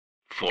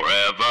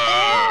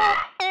Forever.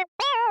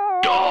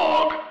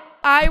 Dog.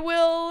 I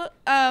will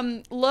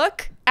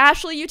look.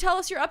 Ashley, you tell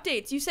us your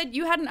updates. You said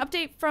you had an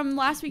update from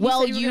last week.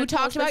 Well, you, you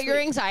talked about your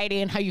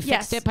anxiety and how you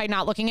fixed Yes. it by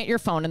not looking at your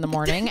phone in the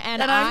morning.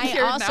 And And I'm I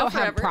cured now also have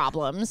forever.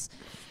 problems.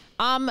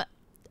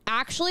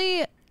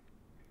 Actually,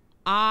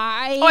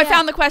 I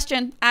found the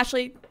question.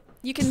 Ashley,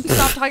 you can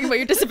stop talking about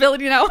your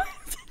disability now.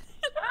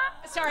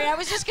 Sorry, I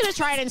was just going to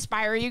try and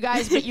inspire you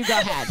guys, but you go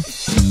ahead.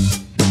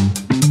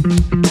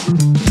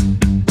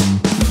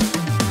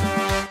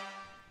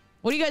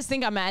 What do you guys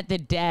think? I'm at the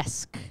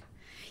desk.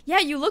 Yeah,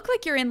 you look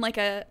like you're in like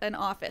an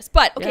office.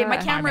 But okay, Yeah, my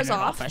I'm camera's in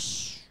an off.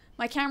 office.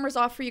 My camera's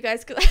off for you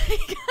guys because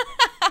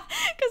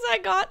I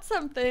got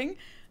something.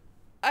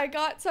 I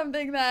got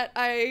something that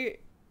I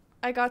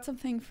got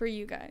something for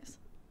you guys.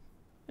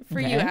 For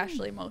you, Okay.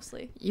 Ashley,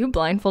 mostly. You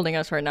blindfolding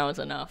us right now is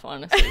enough,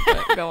 honestly.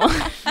 But go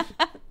on.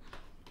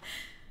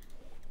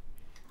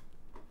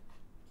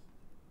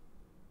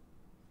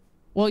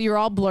 Well, you're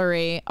all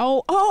blurry.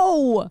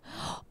 Oh,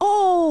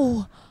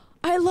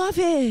 I love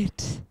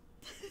it.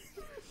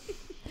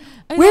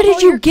 I Where love did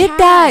all you your get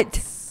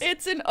cats.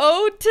 It's an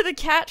ode to the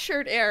cat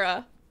shirt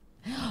era.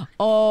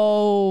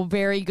 Oh,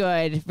 very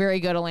good. Very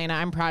good, Alayna.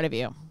 I'm proud of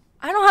you.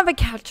 I don't have a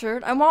cat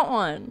shirt. I want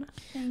one.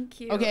 Thank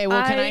you. Okay,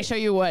 well, can I show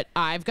you what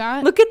I've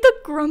got? Look at the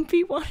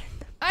grumpy one.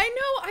 I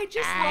know. I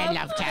just I love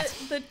love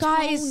cats. the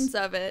Guys, tones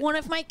of it. one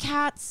of my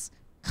cats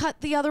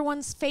cut the other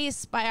one's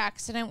face by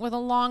accident with a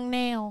long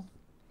nail.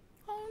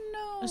 Oh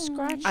no. A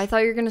scratch. I thought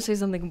you were gonna say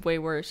something way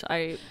worse.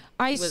 I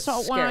was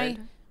saw scared.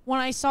 when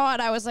I saw it,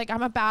 I was like,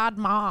 I'm a bad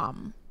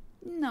mom.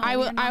 No. I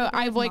you're not a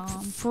bad like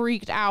mom.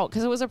 freaked out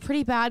because it was a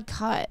pretty bad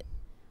cut.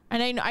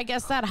 And I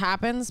guess that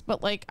happens,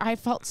 but like I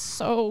felt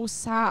so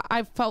sad.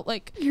 I felt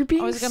like You're I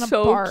being was gonna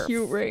so barf.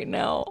 cute right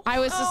now. I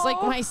was just like,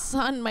 Oh. my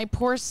son, my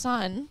poor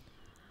son.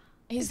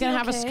 He's Is gonna he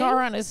have a okay?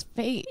 scar on his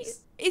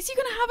face. Is he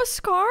gonna have a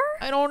scar?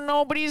 I don't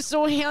know, but he's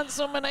so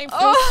handsome, and I feel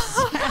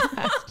Oh.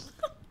 sad.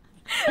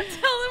 Tell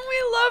him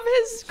we love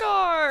his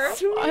scar.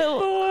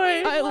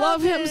 I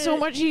love him so it.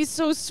 much. He's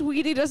so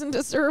sweet. He doesn't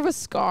deserve a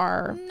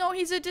scar. No,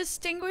 he's a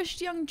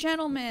distinguished young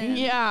gentleman.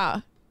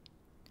 Yeah,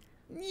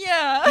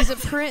 Yeah. he's a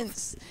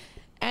prince,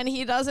 and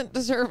he doesn't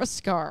deserve a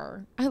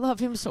scar. I love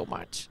him so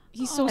much.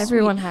 He's so sweet.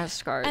 Everyone has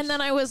scars. And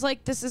then I was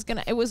like, this is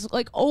gonna, it was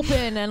like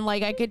open and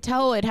like I could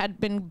tell it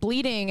had been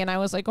bleeding and I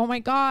was like, oh my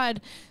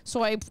God.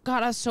 So I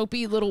got a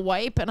soapy little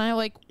wipe and I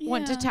like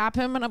went to Yeah. tap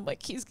him and I'm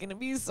like, he's gonna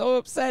be so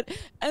upset.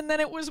 And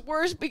then it was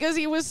worse because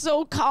he was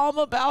so calm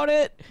about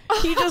it.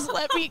 He just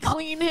let me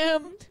clean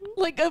him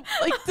like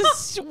the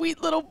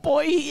sweet little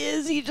boy he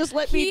is. He just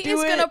let me He do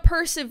is it. gonna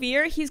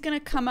persevere. He's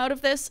gonna come out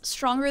of this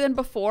stronger than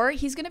before.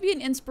 He's gonna be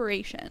an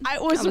inspiration. I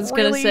was gonna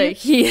really, say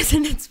he is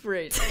an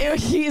inspiration.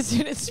 he is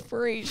an inspiration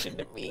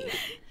to me.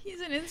 He's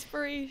an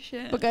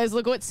inspiration. But guys,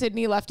 look what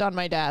Sydney left on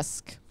my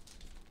desk.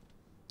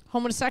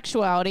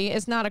 Homosexuality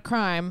is not a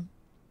crime.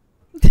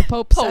 The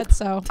Pope said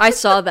so. I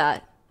saw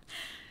that.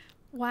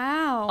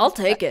 Wow. I'll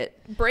take it.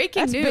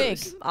 Breaking That's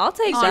news. big. I'll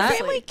take Is your that.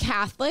 family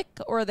Catholic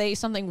or are they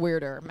something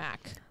weirder,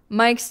 Mac?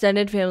 My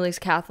extended family's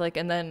Catholic,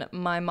 and then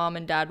my mom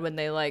and dad, when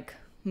they like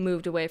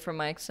moved away from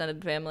my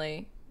extended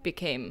family,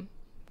 became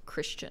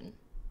Christian.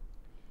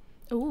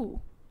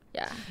 Ooh.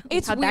 Yeah.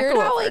 It's How'd that weird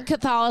go how over? like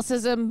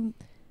Catholicism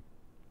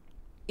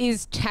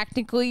is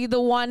technically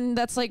the one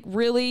that's like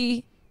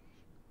really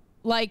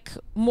like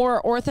more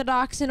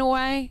orthodox in a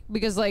way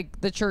because like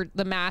the church,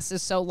 the mass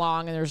is so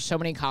long and there's so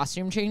many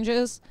costume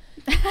changes.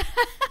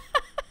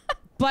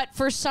 But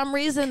for some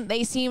reason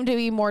they seem to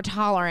be more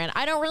tolerant.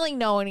 I don't really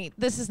know any.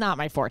 This is not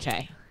my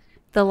forte.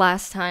 The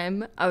last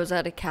time I was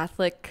at a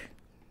Catholic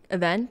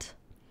event,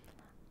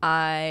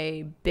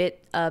 I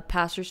bit a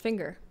pastor's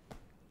finger.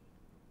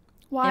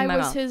 Why In my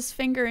was mouth. his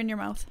finger in your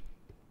mouth?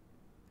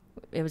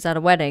 It was at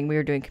a wedding. We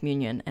were doing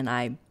communion, and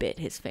I bit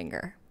his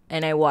finger.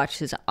 And I watched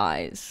his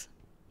eyes.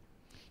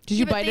 Did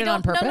you Yeah, but bite they it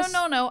on don't- purpose?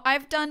 No.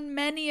 I've done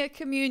many a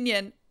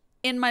communion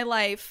in my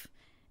life,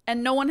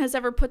 and no one has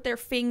ever put their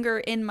finger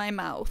in my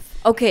mouth.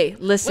 Okay,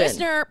 listen.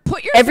 Listener,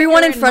 put your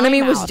Everyone finger in front of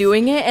my me was mouth.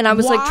 doing it, and I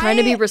was like trying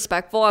to be Why?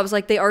 respectful. I was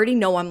like, they already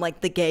know I'm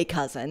like the gay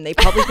cousin. They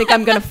probably think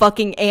I'm gonna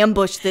fucking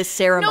ambush this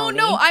ceremony.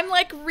 No,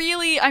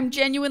 I'm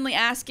genuinely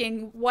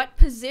asking, what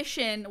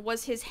position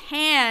was his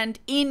hand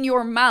in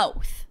your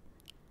mouth?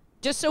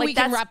 Just so Like, we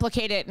can that's-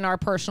 replicate it in our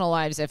personal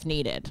lives if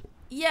needed.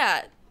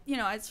 Yeah,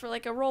 it's for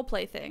like a role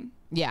play thing.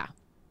 Yeah.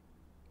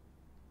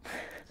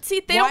 See,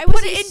 they Why don't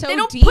was put he it in. so They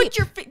don't deep? put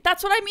your.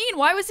 That's what I mean.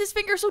 Why was his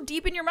finger so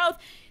deep in your mouth?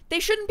 They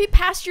shouldn't be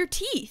past your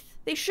teeth.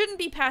 They shouldn't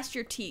be past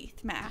your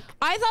teeth, Mac.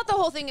 I thought the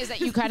whole thing is that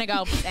you kind of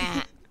go,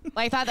 nah.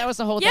 Like, I thought that was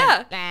the whole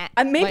Yeah. thing.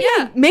 Nah. Maybe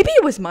Like, maybe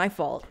it was my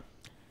fault.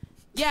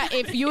 yeah,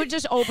 if you had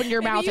just opened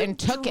your mouth Maybe you and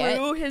took it.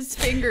 drew his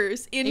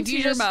fingers into If you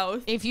your just,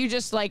 mouth. If you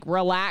just like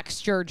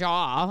relaxed your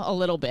jaw a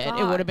little bit,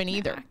 it would have been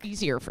God, Mac.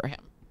 easier for him.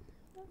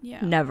 Yeah.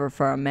 Never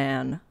for a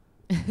man.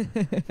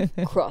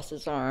 Cross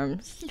his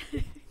arms.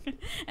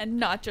 And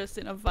not just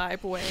in a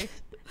vibe way.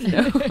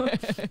 No,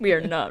 we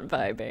are not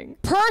vibing.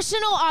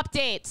 Personal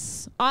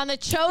updates on the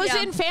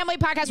Chosen Family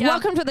Podcast. Yeah.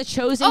 Welcome to the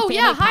Chosen Family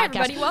Podcast. Hi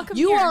everybody, welcome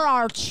You here. are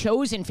our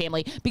chosen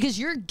family because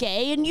you're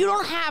gay and you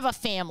don't have a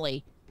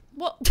family.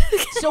 Well,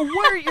 So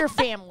we're your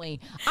family.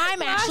 I'm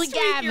Last Ashley week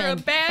you're Gavin, and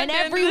abandoned,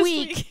 every this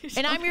week, week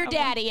and you I'm don't your have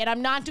daddy, and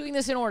I'm not doing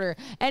this in order.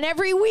 And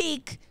every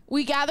week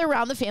we gather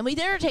around the family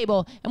dinner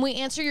table and we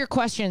answer your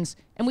questions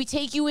and we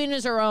take you in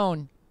as our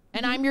own.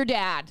 And I'm your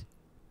dad,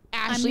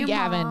 I'm Ashley your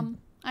Gavin. mom.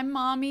 I'm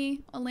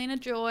mommy, Alayna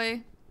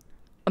Joy.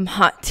 I'm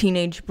hot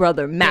teenage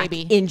brother, Mac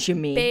Baby.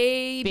 INGEMI.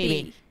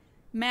 Baby.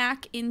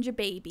 Mac Inja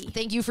baby.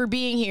 Thank you for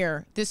being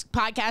here. This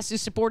podcast is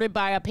supported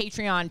by a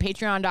Patreon,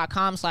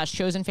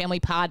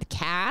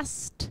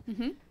 patreon.com/chosenfamilypodcast.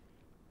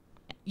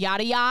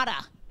 Yada, yada.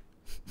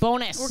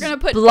 Bonus. We're going to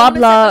put Blah, bonus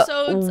blah.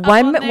 episodes up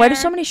Why on do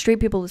so there. many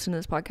straight people listen to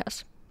this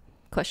podcast?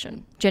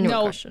 Question.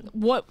 Genuine question.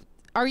 What?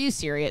 Are you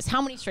serious?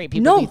 How many straight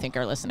people No. do you think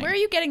are listening? Where are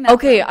you getting that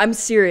Okay, from? I'm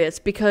serious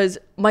because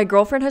my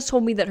girlfriend has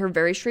told me that her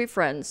very straight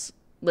friends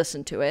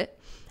listen to it.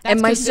 That's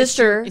and my 'cause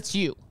sister, It's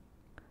you.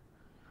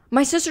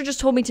 my sister just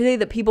told me today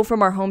that people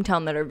from our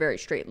hometown that are very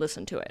straight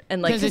listen to it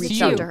and like 'Cause it's reached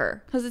you. out to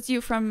her. Because it's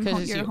you from 'Cause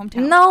it's your you.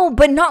 hometown. No,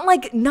 but not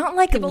like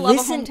People love a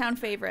listen. hometown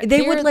favorite. They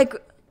You're- would like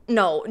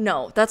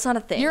no, that's not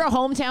a thing. You're a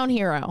hometown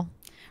hero.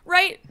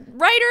 Writer,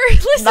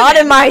 listen. Not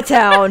in my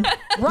town.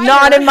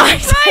 Not in my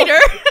town. Writer.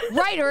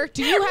 Writer,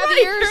 do you have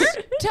Writer, ears?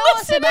 Tell us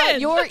listen about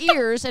in. your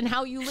ears and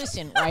how you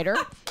listen, Writer.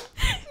 No,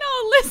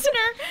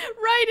 listener,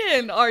 write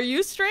in. Are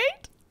you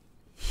straight?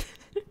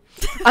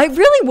 I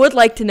really would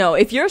like to know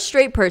if you're a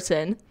straight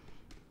person,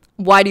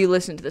 why do you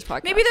listen to this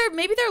podcast?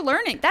 Maybe they're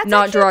learning. That's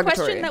Not actually a derogatory.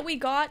 question that we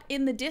got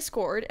in the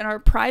Discord, in our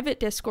private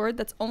Discord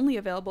that's only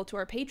available to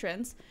our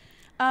patrons.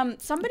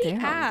 Somebody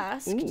Damn.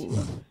 asked.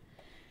 Ooh.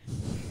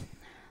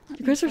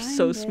 You guys are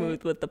so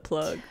smooth with the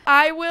plug.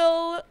 I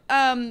will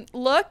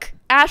look.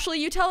 Ashley,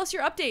 you tell us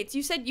your updates.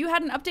 You said you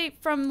had an update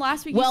from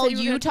last week. Well, said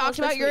were you gonna tell talked us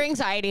about this your week.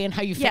 anxiety and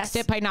how you Yes. fixed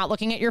it by not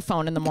looking at your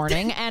phone in the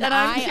morning, and And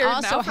I'm I cured now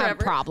also have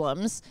forever.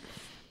 problems.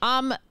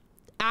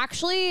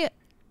 Actually,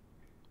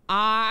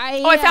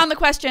 I Oh, I found the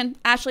question.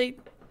 Ashley,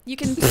 you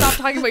can stop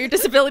talking about your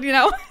disability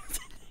now.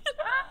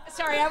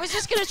 Sorry, I was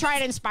just gonna try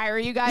and inspire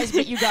you guys,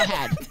 but you go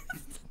ahead.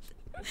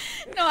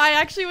 No, I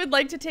actually would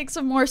like to take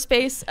some more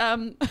space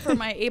for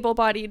my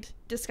able-bodied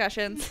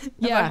discussions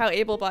Yeah. about how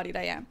able-bodied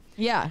I am.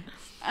 Yeah,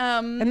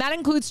 Um, and that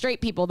includes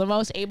straight people, the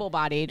most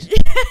able-bodied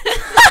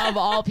of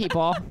all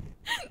people.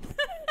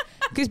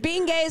 Because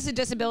being gay is a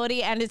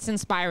disability, and it's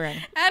inspiring.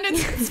 and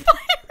it's inspiring.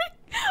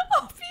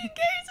 Oh, being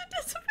gay is a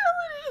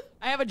disability.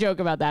 I have a joke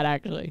about that,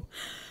 actually.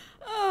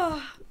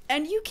 Oh,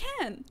 and you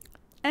can.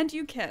 And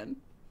you can.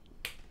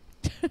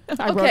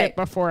 I wrote Okay. it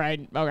before I.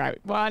 Okay.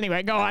 Well,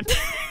 anyway, go on.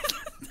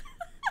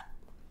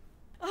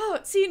 Oh,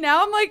 see,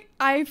 now I'm like,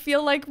 I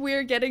feel like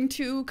we're getting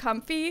too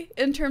comfy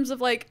in terms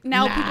of like,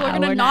 now people are Nah,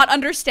 going to we're not not.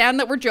 understand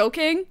that we're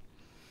joking.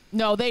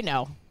 No, they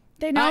know.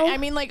 They know. I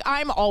mean, like,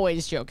 I'm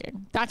always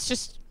joking. That's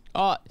just.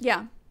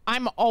 Yeah.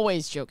 I'm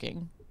always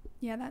joking.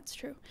 Yeah, that's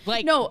true.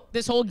 Like, No.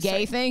 this whole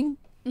gay thing,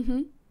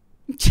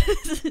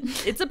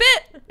 It's a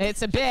bit.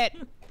 it's a bit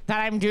that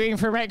I'm doing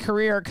for my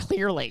career,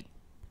 clearly.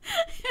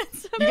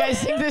 It's a You guys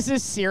bit. think this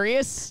is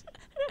serious?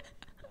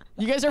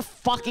 You guys are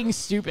fucking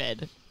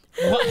stupid.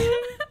 What?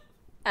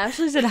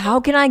 Ashley said, "How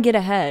can I get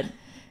ahead?"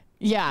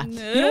 Yeah.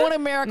 You know what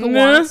America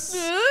Nah. wants?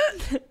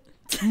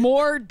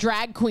 More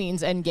drag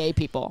queens and gay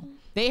people.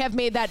 They have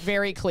made that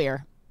very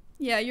clear.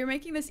 Yeah, you're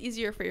making this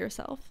easier for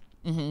yourself.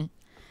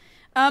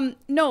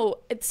 No,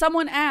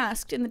 someone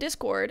asked in the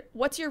Discord,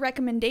 what's your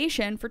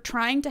recommendation for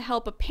trying to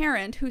help a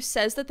parent who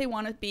says that they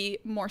want to be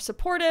more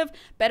supportive,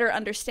 better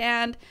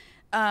understand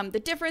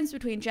the difference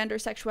between gender,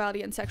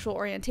 sexuality, and sexual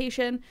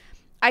orientation?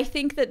 I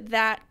think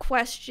that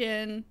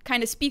question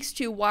kind of speaks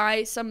to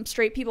why some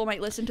straight people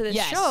might listen to this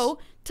Yes. show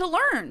to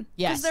learn.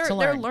 Yes, Because to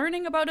they're learn.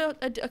 learning about a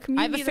community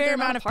I have a that fair they're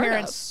not amount a of part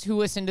parents who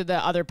listen to the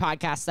other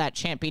podcasts that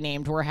shan't be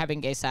named. We're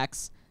having gay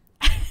sex.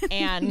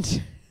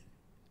 And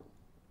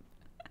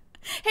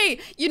Hey,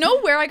 you know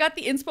where I got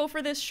the inspo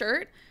for this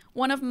shirt?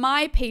 One of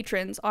my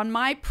patrons on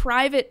my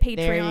private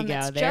there you Patreon go.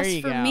 that's There just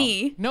you for go.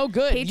 me. No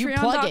good. You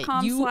plug it. You,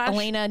 Patreon.com/Miss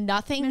Alayna,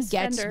 nothing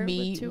gets Fender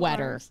me with 2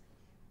 wetter Rs.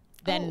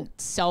 than Oh.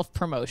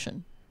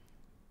 self-promotion.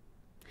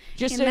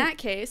 Just In that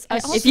case, I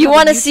also If you have a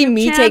want to see YouTube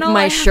me take channel, I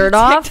my have a shirt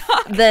off,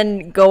 TikTok.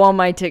 then go on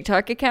my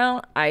TikTok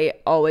account. I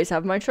always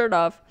have my shirt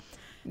off.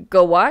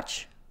 Go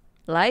watch,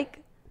 like.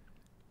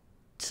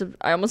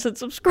 I almost said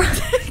subscribe.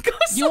 Go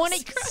you want to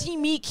subscribe. see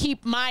me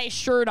keep my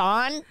shirt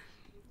on?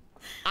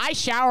 I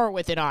shower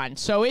with it on,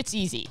 so it's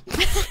easy.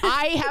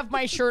 I have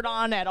my shirt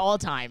on at all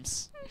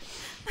times.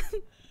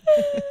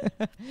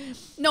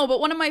 No, but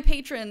one of my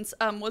patrons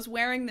was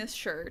wearing this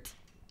shirt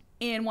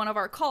in one of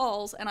our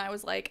calls, and I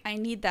was like, I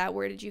need that.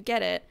 Where did you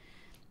get it?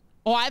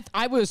 Oh,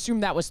 I would assume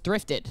that was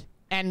thrifted,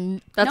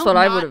 and That's No, what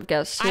I not- would have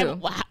guessed too.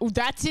 wow,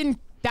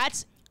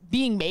 that's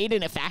being made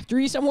in a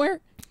factory somewhere.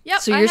 Yep.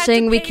 So I you're had to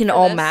saying we pay can for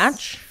all this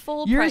match?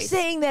 Full You're price.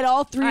 saying that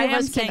all three I of am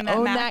us can saying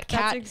own Mac. that cat,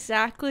 That's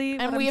exactly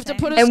and what we I'm have to saying.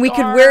 put a And we could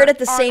scar wear it at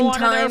the on same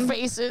one of their time.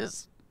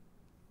 faces.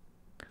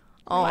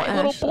 Oh, My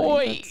little Ashley,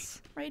 boy.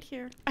 that's- Right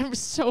here. I'm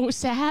so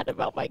sad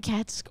about my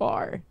cat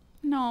Scar.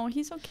 No,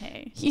 he's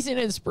okay. He's an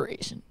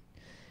inspiration.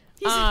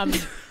 He's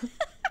Guys,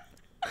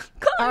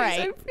 All right.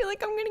 I feel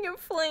like I'm gonna get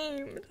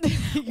flamed.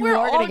 We're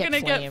are all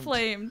gonna get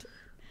flamed.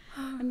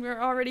 And we're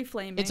already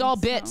flaming. It's all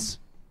so bits.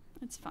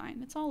 it's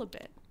fine. It's all a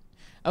bit.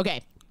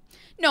 Okay.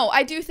 No,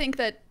 I do think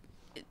that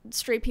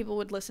straight people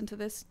would listen to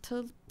this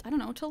to, I don't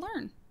know, to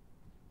learn.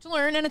 To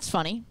learn, and it's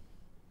funny.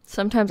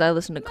 Sometimes I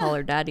listen to Call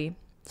Her Daddy,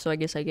 so I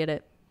guess I get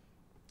it.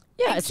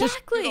 Yeah, it's just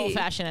Exactly. good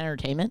old-fashioned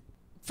entertainment.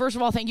 First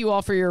of all, thank you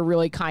all for your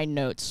really kind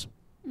notes.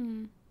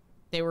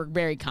 They were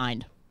very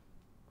kind.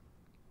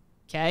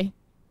 Okay?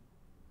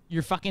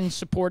 You're fucking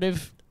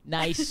supportive,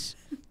 nice,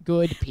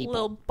 good people.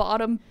 Little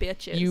bottom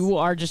bitches.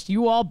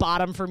 You all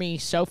bottom for me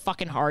so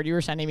fucking hard. You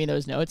were sending me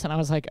those notes, and I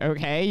was like,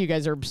 okay, you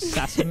guys are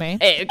obsessed with me.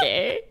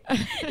 Okay.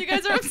 You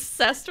guys are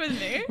obsessed with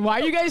me. Why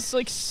are you guys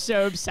like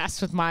so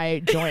obsessed with my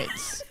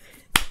joints?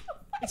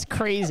 It's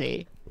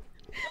crazy.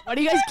 Why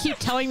do you guys keep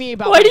telling me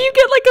about? Why do you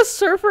get like a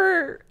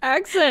surfer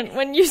accent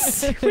when you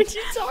talk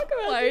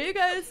about? Why are you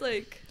guys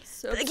like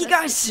so Thank obsessed you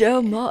guys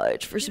so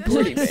much for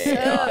supporting me. so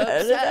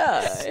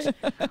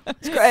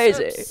It's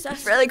crazy. obsessed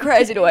It's really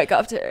crazy to wake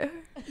up to.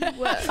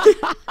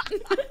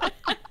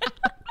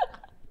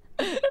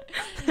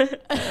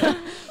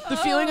 The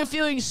feeling of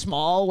feeling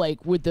small,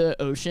 like with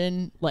the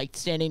ocean, like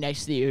standing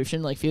next to the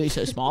ocean, like feeling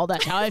so small.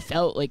 That's how I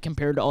felt, like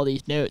compared to all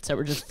these notes that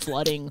were just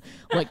flooding,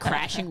 like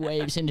crashing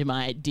waves into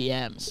my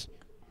DMs.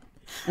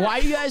 Why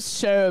are you guys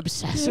so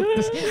obsessed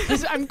with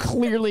this? I'm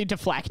clearly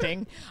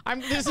deflecting.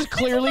 This is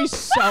clearly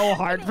so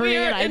hard for me,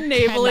 are and I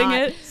enabling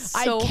cannot, it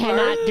so I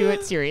cannot hard. do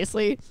it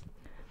seriously.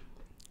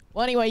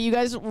 Well, anyway, you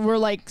guys were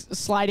like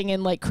sliding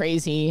in like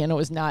crazy, and it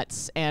was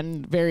nuts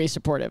and very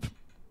supportive.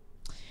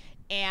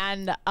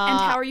 And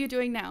how are you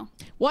doing now?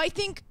 well, I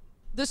think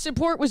the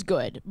support was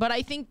good, but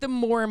I think the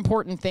more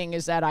important thing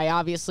is that I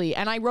obviously,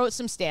 and I wrote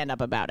some stand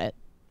up about it,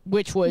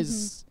 which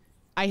was,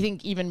 I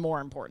think, even more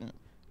important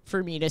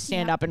for me to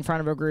stand up in front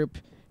of a group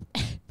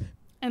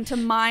And to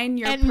mine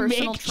your and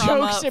personal make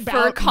trauma jokes for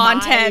about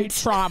content. my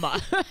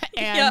trauma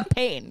and Yep.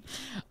 pain.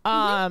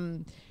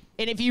 And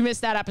if you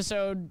missed that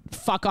episode,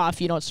 fuck off.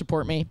 You don't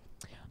support me.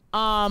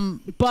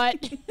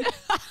 But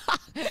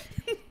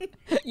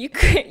You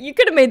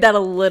could have made that a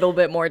little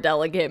bit more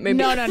delicate. Maybe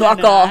No,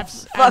 fuck off.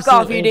 Fuck off.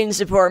 absolutely. You didn't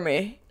support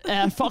me.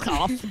 Fuck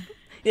off.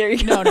 There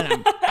you go. No.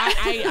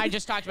 I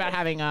just talked about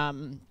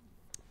having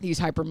these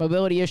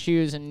hypermobility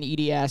issues and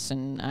EDS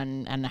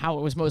and how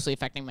it was mostly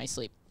affecting my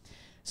sleep.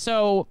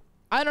 So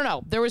I don't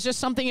know. There was just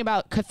something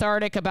about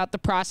cathartic about the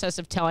process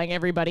of telling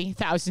everybody,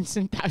 thousands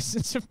and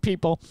thousands of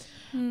people,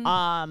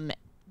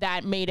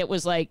 that made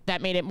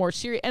it more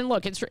serious. And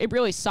look, it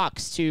really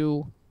sucks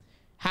to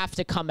have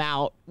to come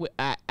out with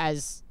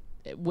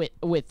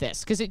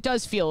this, because it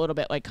does feel a little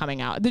bit like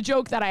coming out. The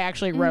joke that I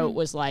actually wrote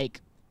was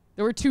like,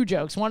 there were two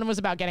jokes. One was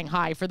about getting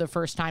high for the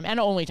first time and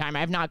only time.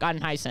 I have not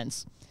gotten high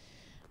since.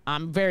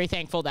 I'm very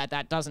thankful that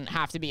that doesn't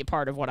have to be a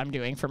part of what I'm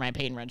doing for my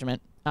pain regimen,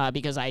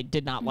 because I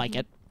did not like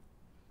it.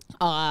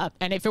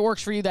 And if it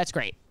works for you, that's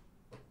great.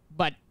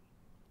 But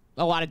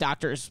a lot of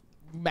doctors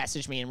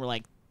messaged me and were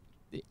like,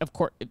 of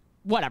course,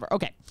 whatever.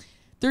 Okay.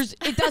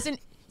 It doesn't,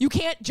 you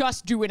can't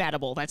just do an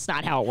edible. That's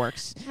not how it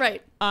works.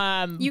 Right.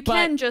 You but-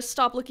 can just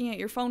stop looking at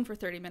your phone for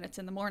 30 minutes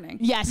in the morning.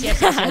 Yes.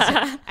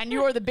 And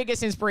you are the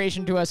biggest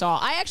inspiration to us all.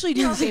 I actually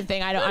do the same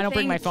thing. I don't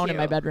bring my Thank phone in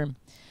my you. bedroom.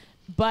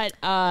 But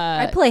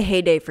I play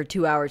Heyday for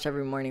 2 hours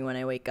every morning when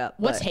I wake up.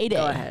 What's but Heyday?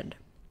 Go ahead.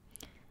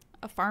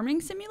 A farming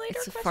simulator?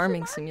 It's a question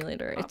farming mark?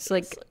 simulator. It's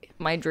Obviously. like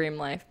my dream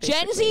life.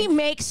 Gen basically. Z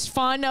makes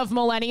fun of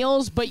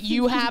millennials, but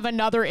you have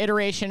another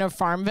iteration of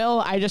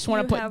Farmville. I just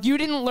want to have you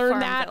didn't learn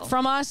that Farmville.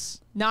 from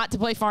us, not to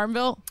play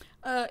Farmville.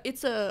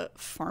 It's a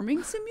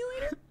farming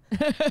simulator?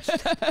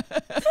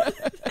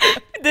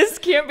 This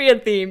can't be a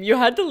theme. You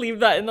had to leave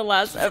that in the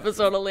last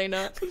episode,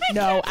 Alayna.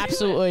 No,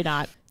 absolutely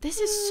not. This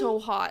is so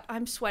hot.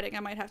 I'm sweating. I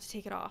might have to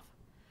take it off.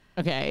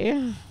 Okay.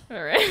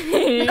 All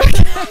right.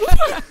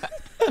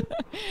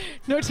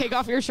 No, take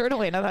off your shirt,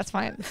 Alayna. That's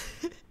fine.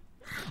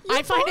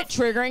 I find it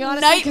triggering,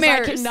 honestly, because I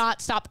Nightmares. cannot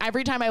stop.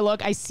 Every time I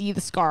look, I see the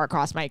scar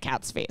across my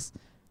cat's face.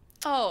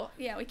 Oh,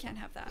 yeah, we can't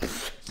have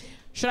that.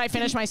 Should I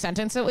finish my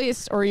sentence at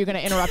least, or are you going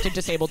to interrupt a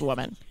disabled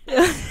woman?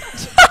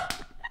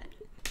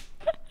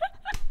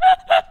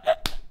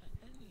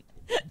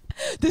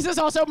 This is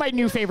also my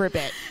new favorite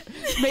bit.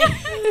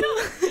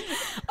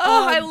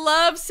 Oh, I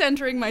love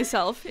centering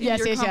myself in Yes,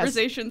 your yes, yes.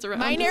 conversations around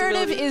My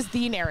narrative disability. is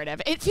the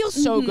narrative. It feels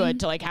so good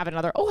to like have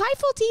another. Oh, hi,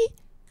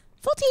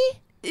 Fulty.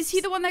 Is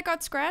he the one that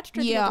got scratched?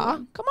 Or the other Yeah,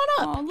 one? come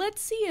on up. Oh,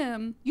 let's see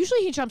him.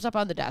 Usually he jumps up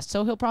on the desk,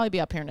 so he'll probably be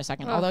up here in a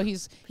second. Although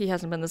he's He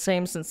hasn't been the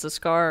same since the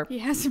scar. He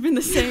hasn't been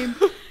the same.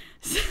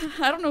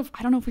 I don't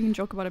know if we can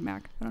joke about it,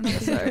 Mac. I don't know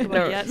if we can joke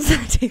about it yet.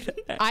 Take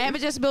that back. I have a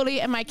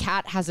disability and my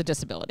cat has a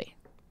disability.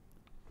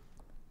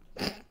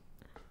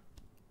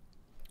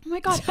 Oh my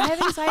god, I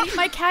have anxiety.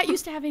 My cat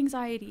used to have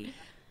anxiety.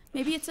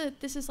 Maybe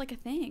this is like a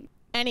thing.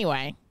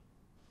 Anyway,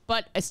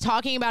 but as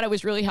talking about it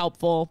was really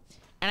helpful,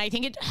 and I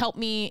think it helped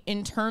me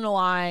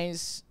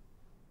internalize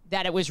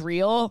that it was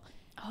real.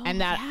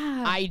 And that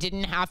I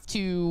didn't have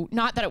to,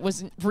 not that it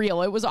wasn't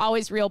real, it was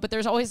always real, but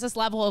there's always this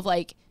level of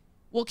like,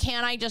 well,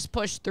 can I just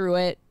push through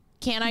it?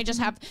 Can I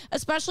just have,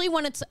 especially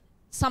when it's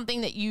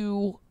something that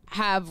you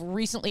have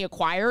recently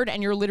acquired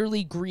and you're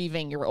literally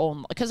grieving your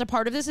own, because a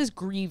part of this is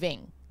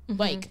grieving.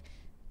 Like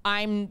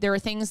there are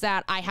things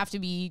that I have to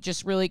be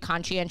just really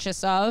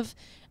conscientious of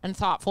and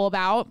thoughtful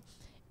about.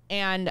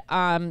 And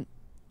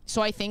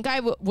so I think I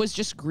was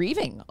just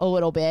grieving a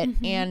little bit.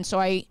 And so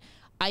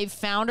I've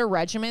found a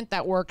regimen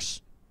that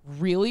works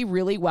really,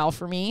 really well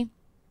for me.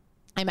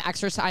 I'm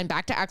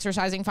back to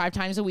exercising 5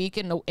 times a week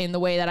in the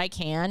way that I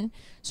can.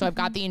 So I've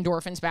got the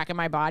endorphins back in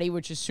my body,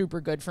 which is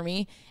super good for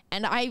me.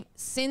 And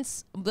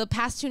since the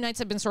past 2 nights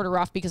have been sort of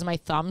rough because my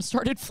thumb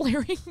started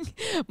flaring.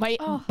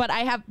 But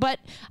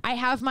I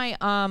have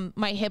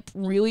my hip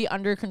really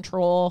under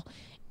control.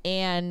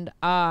 And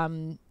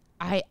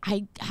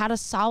I had a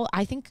solid,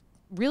 I think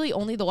really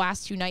only the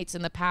last 2 nights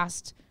in the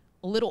past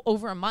a little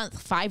over a month,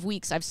 5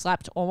 weeks, I've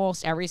slept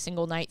almost every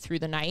single night through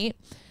the night.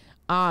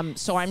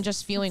 So I'm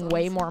just feeling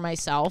way more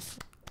myself,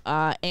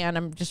 and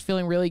I'm just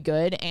feeling really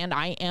good, and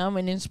I am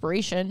an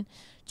inspiration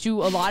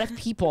to a lot of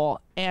people.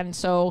 And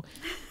so,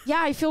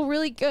 yeah, I feel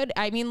really good.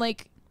 I mean,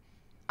 like,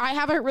 I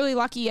have it really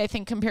lucky, I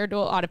think, compared to a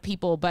lot of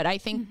people, but I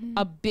think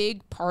a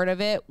big part of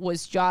it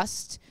was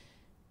just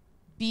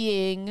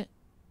being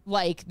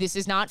like, this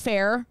is not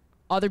fair.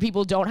 Other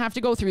people don't have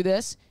to go through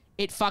this.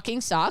 It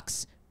fucking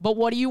sucks. But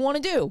what do you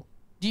want to do?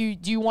 Do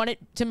you want it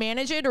to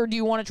manage it, or do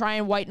you want to try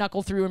and white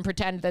knuckle through and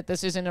pretend that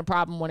this isn't a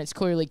problem when it's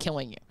clearly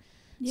killing you?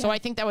 Yeah. So I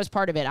think that was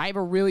part of it. I have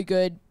a really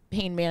good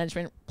pain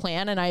management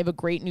plan, and I have a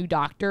great new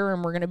doctor,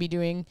 and we're going to be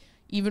doing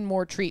even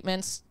more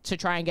treatments to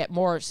try and get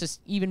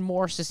even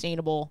more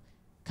sustainable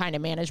kind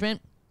of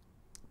management.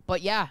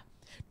 But yeah,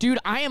 dude,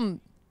 I am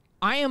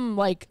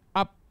like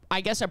I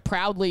guess a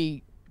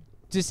proudly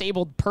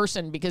disabled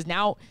person, because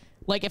now,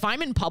 like, if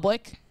I'm in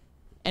public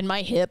and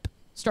my hip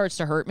starts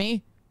to hurt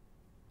me,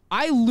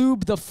 I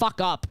lube the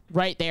fuck up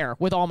right there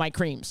with all my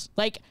creams.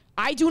 Like,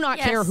 I do not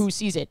care who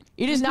sees it.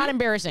 It is not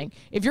embarrassing.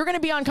 If you're going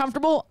to be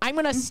uncomfortable, I'm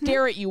going to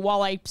stare at you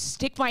while I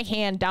stick my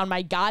hand down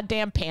my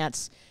goddamn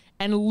pants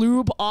and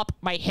lube up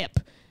my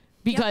hip.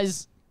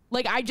 Because,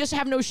 like, I just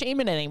have no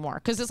shame in it anymore.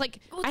 Because it's like,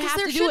 I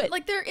have to do it.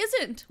 Like, there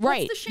isn't.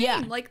 Right. What's the shame?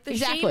 Yeah. Like, the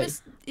exactly. shame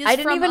is I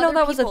didn't from even know other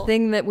that was a people.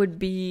 thing that would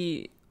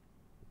be...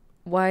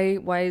 Why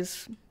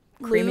is...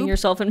 creaming Lube?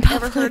 yourself in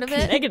public? Ever heard of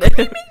it? Negative.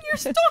 Don't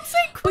say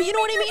But you know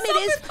what I mean?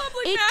 It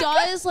It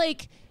does,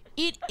 like,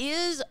 it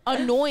is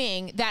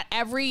annoying that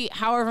every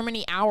however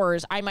many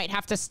hours I might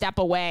have to step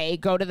away,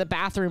 go to the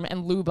bathroom,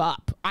 and lube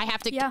up. I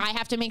have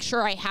to make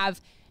sure I have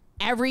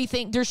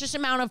everything. There's just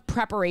amount of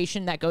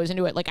preparation that goes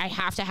into it. Like, I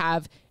have to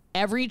have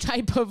every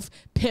type of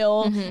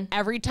pill,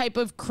 every type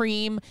of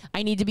cream.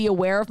 I need to be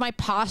aware of my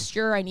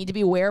posture. I need to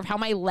be aware of how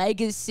my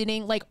leg is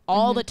sitting, like,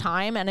 all the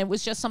time. And it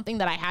was just something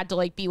that I had to,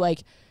 like, be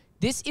like,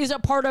 this is a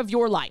part of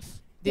your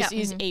life. This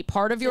is a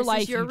part of your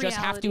life. You just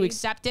have to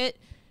accept it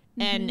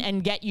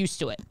and get used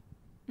to it.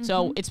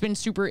 So it's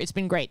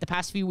been great. The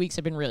past few weeks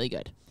have been really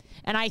good.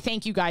 And I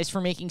thank you guys for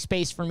making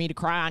space for me to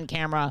cry on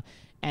camera.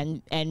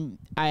 And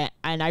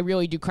I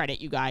really do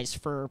credit you guys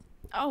for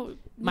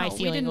my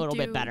feeling a little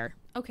bit better.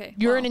 Okay.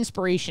 You're an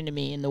inspiration to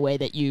me in the way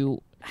that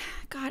you...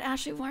 God,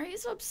 Ashley, why are you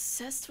so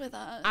obsessed with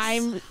us?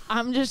 I'm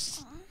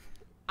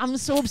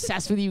so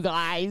obsessed with you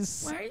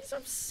guys. Why are you so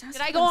obsessed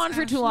Did I go on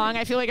for too long?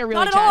 I feel like I really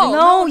Not at chatted. all.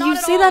 No, not you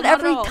at say all, that not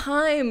every at all.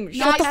 time. Not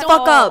Shut the at fuck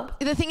all. up.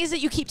 The thing is that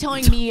you keep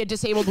telling me, a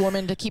disabled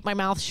woman, to keep my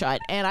mouth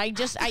shut, and I think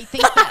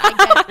that I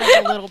get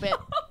like a little bit.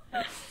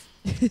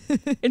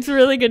 It's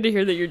really good to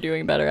hear that you're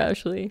doing better,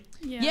 Ashley.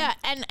 Yeah,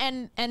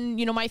 and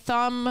you know, my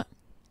thumb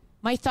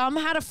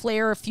had a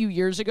flare a few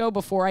years ago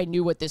before I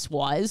knew what this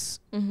was,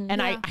 and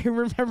I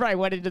remember I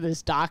went into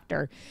this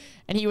doctor,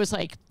 and he was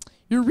like,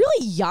 "You're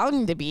really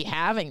young to be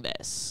having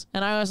this,"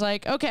 and I was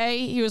like,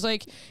 "Okay." He was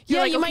like,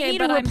 "Yeah, you might need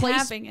to replace." I'm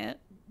having it.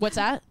 What's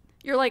that?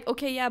 You're like,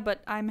 okay, yeah,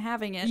 but I'm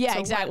having it. Yeah, so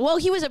exactly. what? Well,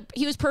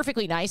 he was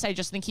perfectly nice. I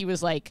just think he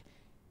was like,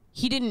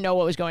 he didn't know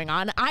what was going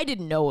on. I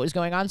didn't know what was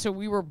going on. So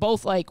we were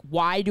both like,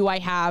 why do I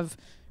have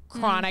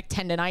chronic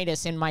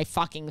tendonitis in my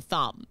fucking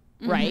thumb?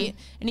 Right.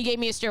 And he gave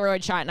me a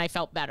steroid shot and I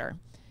felt better.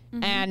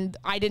 And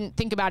I didn't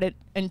think about it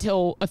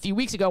until a few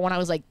weeks ago when I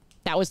was like,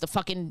 that was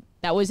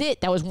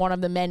it. That was one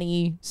of the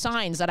many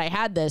signs that I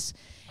had this.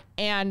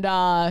 And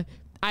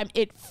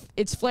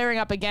it's flaring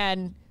up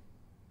again.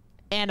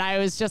 And I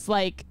was just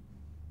like,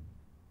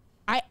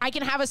 I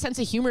can have a sense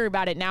of humor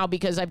about it now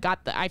because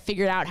I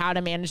figured out how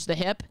to manage the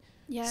hip.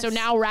 Yes. So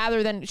now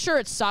rather than, sure,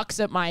 it sucks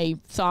that my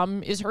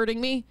thumb is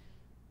hurting me,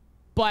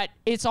 but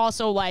it's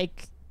also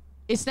like,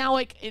 it's now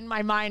like in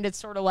my mind, it's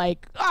sort of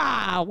like,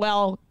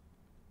 well,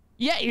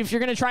 yeah, if you're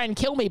going to try and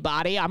kill me,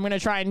 body, I'm going to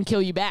try and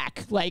kill you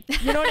back. Like,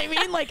 you know what I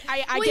mean? Like,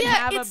 I can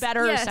have a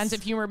better sense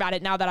of humor about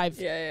it now that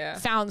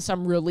I've found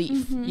some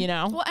relief, you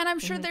know? Well, and I'm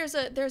sure there's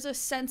a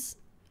sense,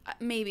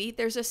 maybe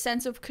there's a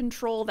sense of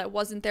control that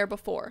wasn't there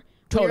before.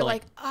 Totally. You're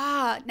like,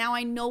 now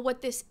I know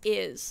what this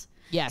is.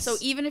 Yes. So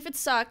even if it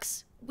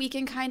sucks, we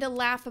can kind of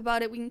laugh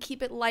about it. We can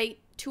keep it light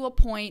to a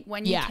point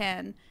when you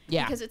can.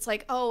 Yeah. Because it's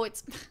like, oh,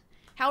 it's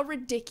how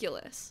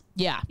ridiculous.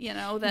 Yeah. You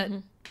know, that.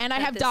 And I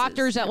that have this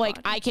doctors is that like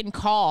their body. I can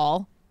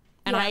call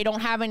and Yeah. I don't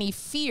have any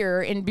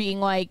fear in being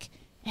like,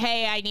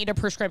 hey, I need a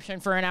prescription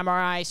for an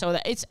MRI, so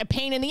that it's a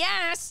pain in the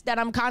ass that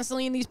I'm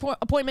constantly in these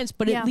appointments,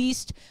 but at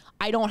least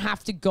I don't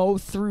have to go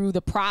through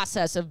the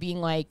process of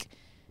being like,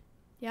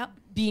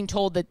 being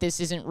told that this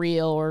isn't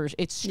real or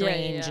it's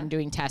strange and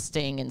doing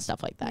testing and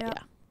stuff like that. Yeah.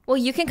 Well,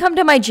 you can come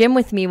to my gym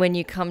with me when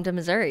you come to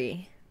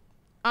Missouri.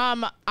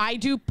 I'm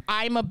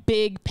a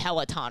big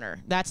Pelotoner.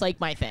 That's like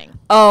my thing.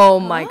 Oh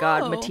my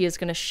God, Mattia's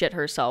gonna shit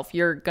herself.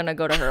 You're gonna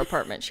go to her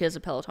apartment. She has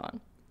a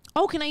Peloton.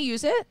 Oh, can I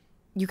use it?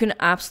 You can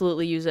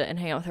absolutely use it and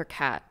hang out with her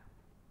cat.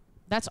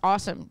 That's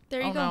awesome.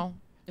 There you go. No.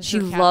 She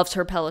loves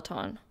her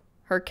Peloton.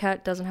 Her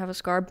cat doesn't have a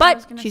scar,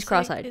 but she's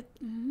cross-eyed.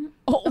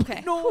 Oh,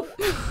 Okay. no.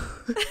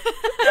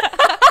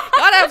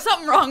 Gotta have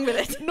something wrong with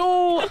it.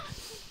 No.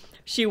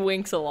 She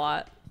winks a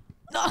lot.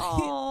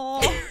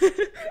 No.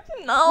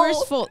 No.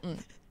 Where's Fulton?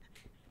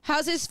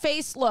 How's his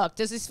face look?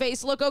 Does his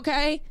face look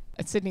okay?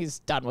 Sydney's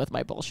done with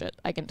my bullshit.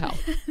 I can tell.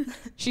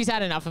 She's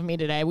had enough of me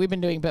today. We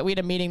had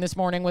a meeting this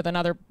morning with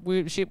another.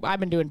 I've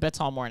been doing bits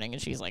all morning,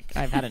 and she's like,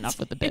 I've had enough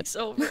with the bits. It's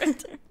over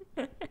it.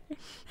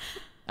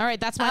 All right,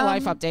 that's my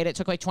life update. It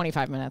took like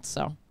 25 minutes.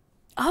 So.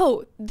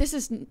 Oh, this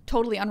is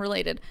totally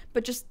unrelated,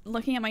 but just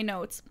looking at my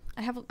notes,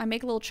 I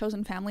make a little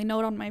chosen family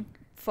note on my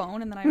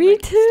phone, and then I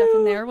write stuff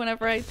in there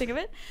whenever I think of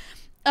it.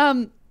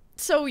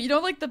 So you know,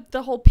 like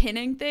the whole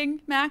pinning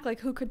thing, Mac, like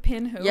who could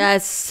pin who?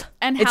 Yes.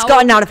 And it's how,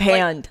 gotten out of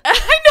hand. I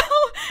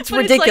know. It's but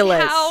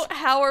ridiculous. It's like,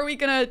 how are we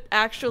gonna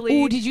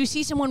actually? Oh, did you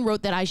see someone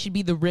wrote that I should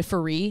be the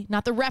referee,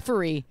 not the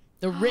referee,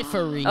 the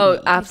referee? Oh, I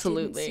didn't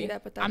absolutely. see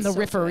that, but that's I'm the so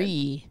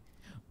referee.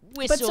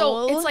 But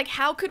so it's like,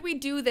 how could we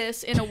do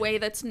this in a way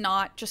that's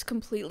not just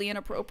completely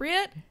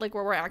inappropriate, like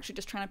where we're actually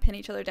just trying to pin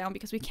each other down,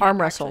 because we can't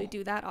Arm wrestle. actually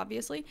do that,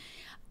 obviously.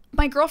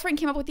 My girlfriend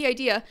came up with the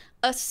idea,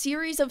 a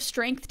series of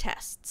strength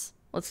tests.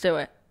 Let's do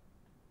it.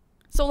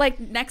 So like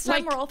next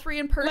time Like- we're all three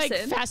in person. like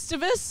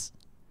Festivus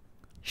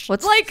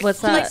What's Like, that?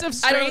 Flicks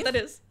of I don't know what Strength? that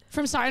is.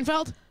 from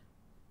Seinfeld.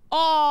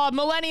 Oh,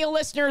 millennial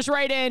listeners,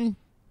 write in.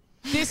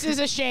 This is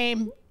a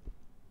shame.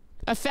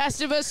 A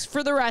Festivus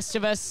for the rest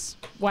of us.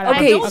 Whatever.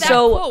 Okay, I know that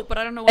so quote, but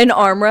I don't know what An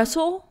arm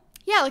wrestle?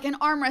 Yeah, like an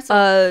arm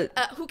wrestle.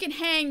 Who can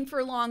hang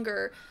for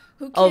longer?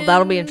 Who can, Oh,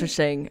 that'll be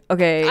interesting.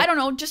 Okay. I don't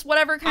know, just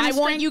whatever kind I of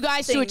want strength you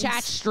guys to things.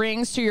 attach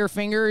strings to your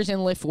fingers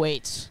and lift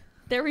weights.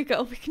 There we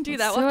go. We can do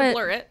that. Let's We'll have do to it.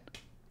 blur it.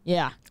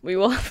 Yeah. We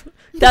will.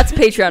 That's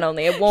Patreon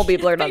only. It won't be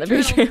blurred on the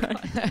Patreon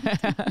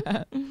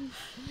Patreon.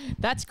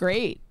 That's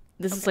great.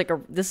 This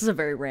is a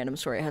very random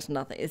story. It has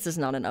nothing. This is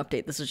not an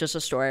update. This is just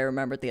a story I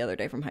remembered the other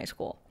day from high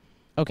school.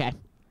 Okay.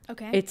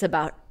 Okay. It's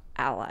about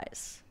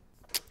allies.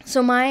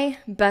 So my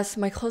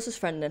closest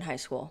friend in high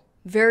school,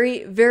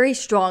 very, very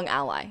strong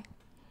ally.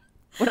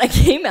 When I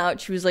came out,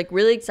 she was like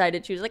really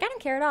excited. She was like, I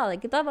don't care at all.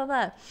 Like, blah, blah,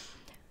 blah.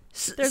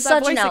 There's Such that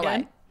an voice ally.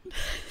 again.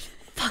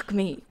 Fuck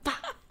me.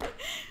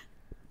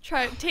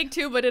 Try take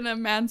two, but in a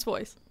man's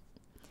voice.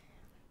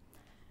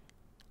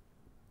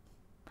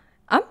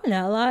 I'm an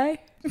ally.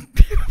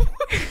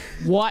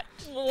 What?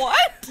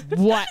 What?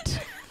 What?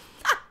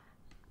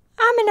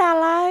 I'm an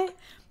ally.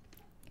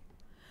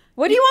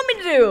 What do you want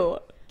me to do?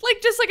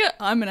 Like just like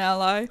I'm an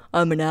ally.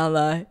 I'm an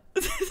ally.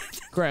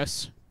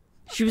 Gross.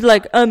 She was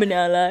like, I'm an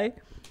ally.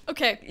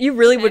 Okay. You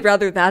really would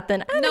rather that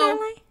than I'm No. an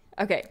ally?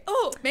 Okay.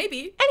 Oh,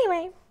 maybe.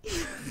 Anyway.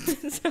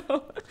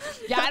 So,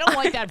 Yeah, I don't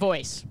like that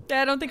voice.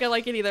 Yeah, I don't think I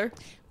like it either.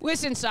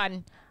 Listen,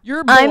 son, you're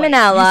a boy. I'm an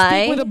ally.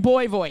 You speak with a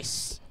boy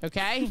voice,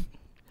 okay?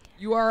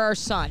 You are our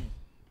son.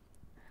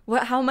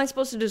 how am I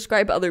supposed to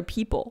describe other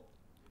people?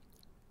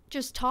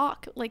 Just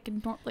talk like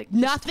just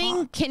Nothing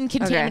talk. can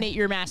contaminate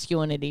your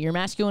masculinity. Your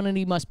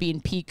masculinity must be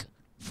in peak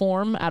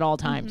form at all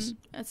times.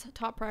 That's a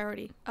top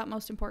priority,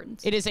 utmost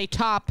importance. It is a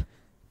top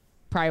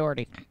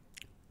priority.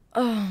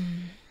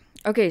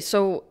 Okay,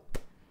 so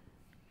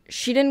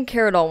she didn't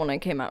care at all when I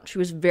came out. She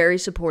was very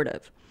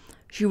supportive.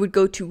 She would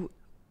go to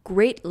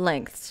great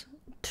lengths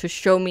to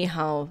show me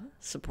how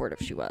supportive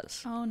she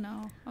was. Oh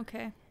no.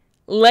 Okay.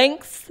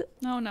 Lengths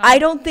No, no. I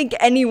don't think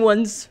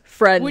anyone's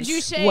friends Would you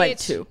say went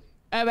it's to.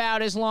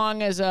 about as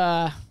long as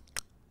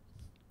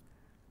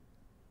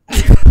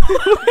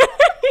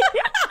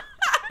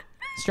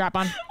strap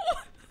on?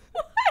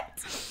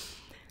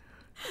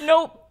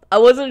 Nope. I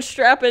wasn't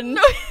strapping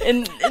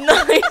in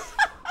the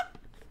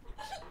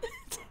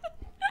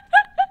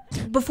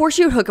Before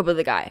she would hook up with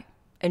a guy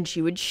and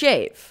she would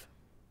shave,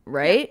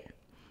 right?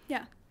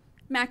 Yeah.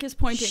 Mac is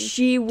pointing.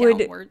 She would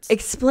downwards.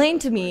 explain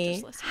to We're me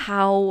just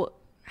listening.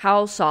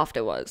 how soft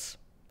it was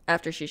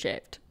after she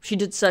shaved. She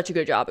did such a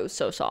good job. It was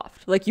so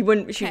soft. Like you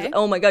wouldn't. She was, Okay.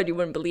 oh my god, you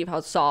wouldn't believe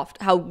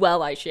how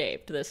well I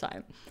shaved this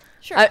time.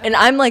 Sure. And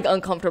I'm like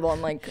uncomfortable.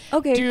 I'm like,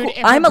 okay, Dude, cool.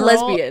 if I'm a girl-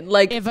 lesbian.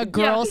 Like, if a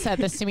girl said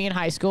this to me in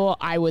high school,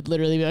 I would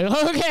literally be like,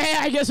 okay,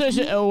 I guess I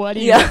should. Oh, what do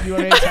you, Yeah. you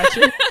want me to touch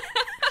it?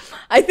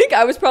 I think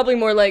I was probably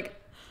more like,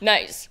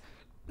 nice.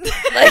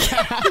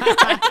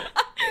 Like,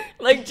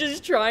 Like,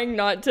 just trying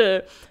not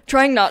to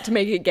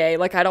make it gay.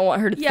 Like, I don't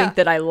want her to think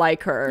that I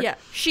like her. Yeah,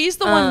 she's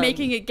the one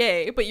making it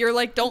gay, but you're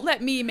like, don't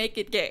let me make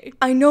it gay.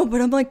 I know, but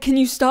I'm like, can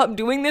you stop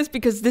doing this?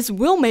 Because this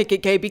will make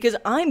it gay because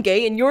I'm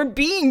gay and you're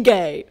being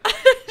gay.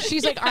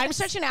 She's like, I'm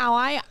such an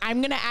ally.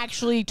 I'm going to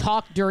actually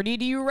talk dirty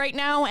to you right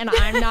now, and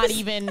I'm not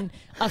even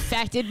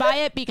affected by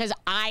it because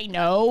I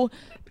know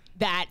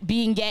that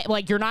being gay,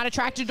 like, you're not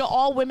attracted to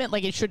all women,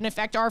 like, it shouldn't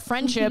affect our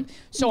friendship.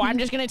 So I'm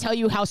just gonna tell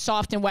you how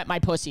soft and wet my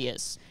pussy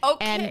is.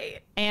 Okay.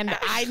 And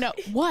I know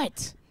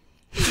what.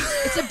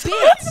 It's a bit.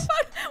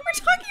 We're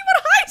talking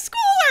about high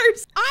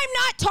schoolers. I'm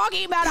not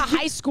talking about a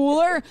high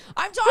schooler.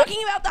 I'm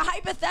talking about the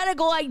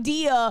hypothetical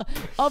idea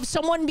of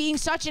someone being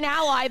such an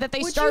ally that they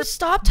Would start you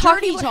stop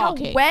dirty talking about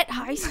how wet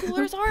high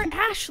schoolers are,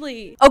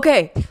 Ashley?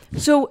 Okay,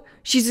 so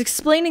she's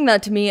explaining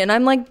that to me, and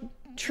I'm like,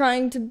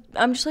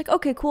 I'm just like,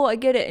 okay, cool, I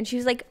get it. And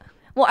she's like,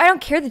 well, I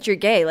don't care that you're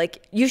gay.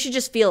 Like, you should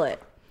just feel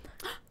it.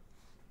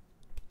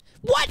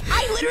 What?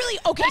 I literally...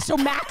 Okay, so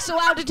Mac's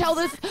allowed to tell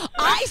this?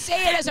 I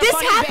say it as a This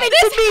funny happened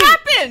bit. to me.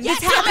 happened. This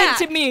to happened Mac.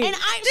 to me. And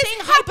I'm This saying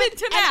happened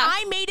to and Mac.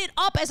 I made it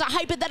up as a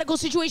hypothetical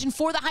situation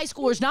for the high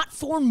schoolers, not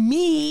for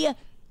me.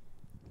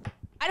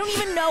 I don't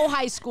even know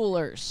high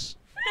schoolers.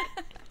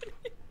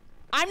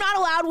 I'm not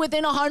allowed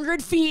within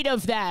 100 feet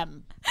of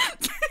them.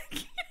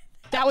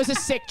 That was a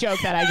sick joke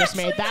that I just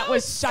made. That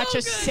was such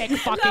a sick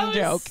fucking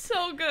joke.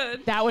 So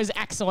good. That was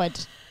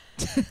excellent.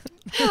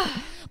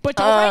 But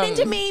don't write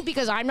into me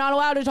because I'm not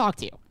allowed to talk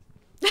to you.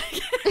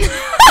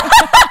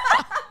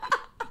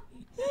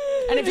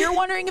 And if you're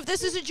wondering if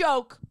this is a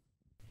joke,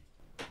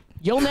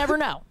 you'll never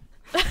know.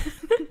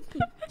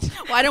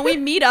 Why don't we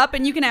meet up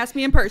and you can ask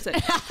me in person?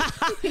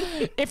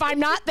 If I'm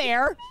not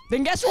there,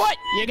 then guess what?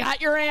 You got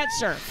your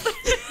answer.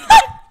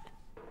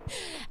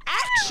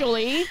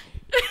 Actually,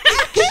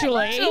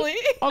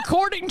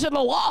 according to the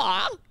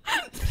law,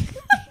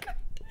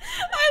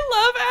 I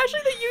love, Ashley,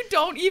 that you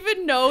don't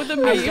even know the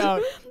meme.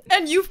 don't.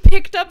 And you've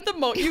picked up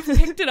you've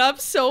picked it up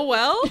so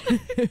well.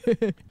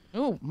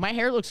 ooh, my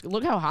hair looks,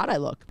 look how hot I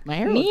look. My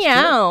hair looks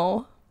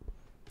Meow.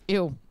 good.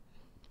 Ew.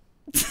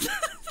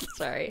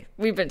 Sorry,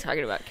 we've been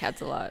talking about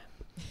cats a lot.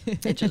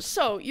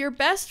 So, your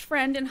best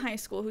friend in high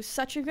school, who's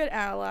such a good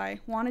ally,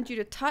 wanted you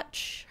to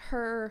touch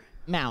her.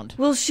 Mound.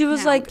 Well, she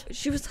was Mound.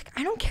 like,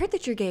 I don't care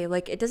that you're gay.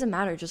 Like, it doesn't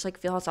matter. Just like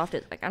feel how soft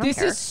it is. Like, I don't This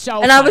care. is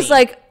so And I was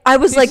funny.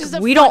 like, This is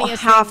the we don't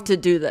funniest have thing. to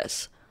do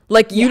this.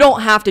 Like, you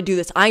don't have to do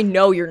this. I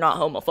know you're not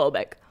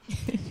homophobic.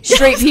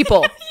 Straight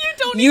people.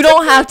 You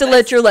don't have to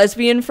let your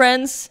lesbian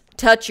friends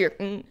touch your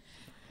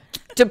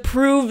to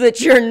prove that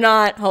you're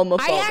not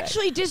homophobic. I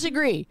actually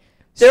disagree.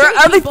 there are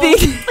Straight other people,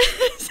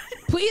 things.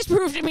 Please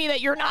prove to me that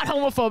you're not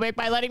homophobic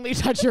by letting me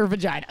touch your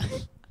vagina.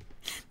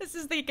 This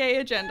is the gay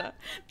agenda.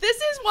 This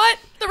is what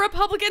the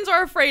Republicans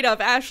are afraid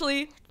of,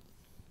 Ashley.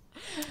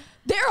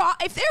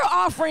 If they're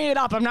offering it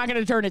up, I'm not going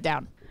to turn it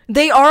down.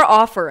 They are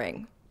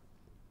offering.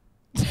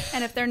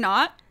 And if they're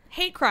not,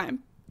 hate crime.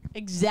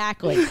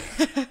 Exactly.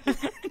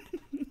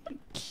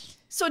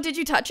 So did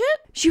you touch it?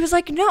 She was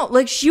like, no.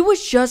 Like, she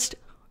was just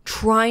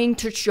trying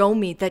to show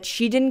me that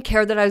she didn't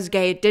care that I was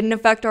gay. It didn't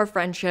affect our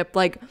friendship.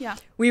 Like, Yeah.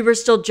 we were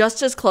still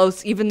just as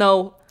close, even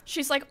though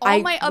She's like, all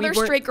my we other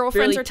weren't straight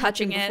girlfriends really are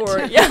touching it. before.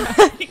 Yeah.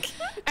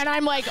 And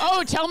I'm like,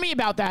 oh, tell me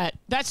about that.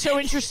 That's so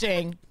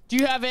interesting. Do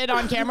you have it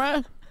on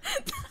camera?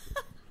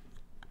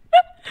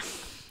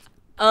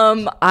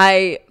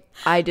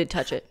 I did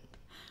touch it.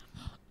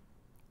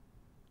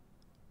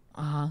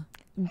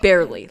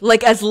 Barely.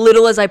 Like, as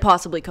little as I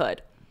possibly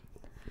could.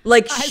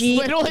 Like, As she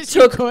little as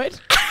took. you could?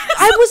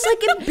 I was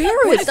like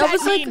embarrassed. I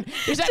was like,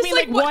 Does that Just mean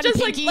like what- one just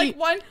pinky? like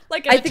one,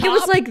 like I think it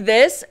was top? like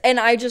this, and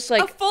I just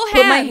like full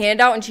put my hand.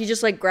 hand out, and she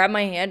just like grabbed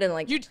my hand and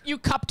like you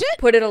cupped it?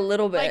 put it a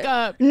little bit. Like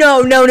a-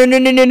 No,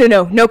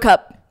 no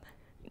cup,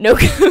 no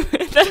cup.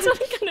 That's not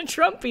kind of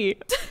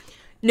Trumpy.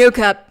 No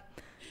cup,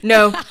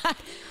 no.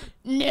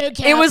 No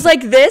cap. It was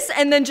like this,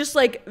 and then just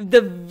like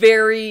the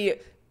very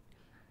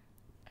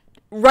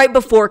right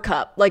before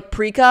cup, like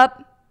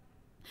pre-cup,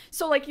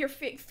 So like your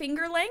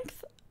finger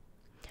length?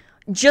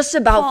 just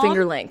about Palm?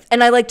 finger length,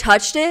 and I like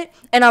touched it,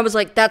 and I was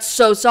like, "That's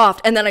so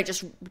soft," and then I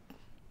just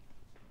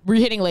Were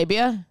you hitting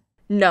labia?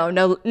 no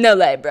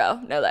lab, bro,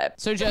 no lab.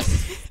 So just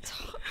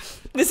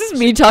This is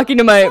me talking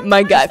to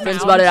my guy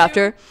friends about it mound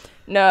after.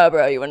 No,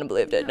 bro, you wouldn't have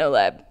believed it. No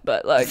lab,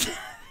 but like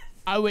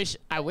I wish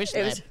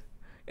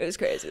it was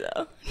crazy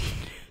though.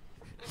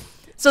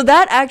 So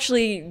that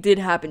actually did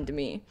happen to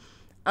me,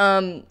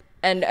 and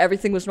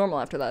everything was normal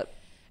after that.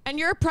 And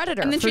you're a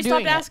predator. And then for she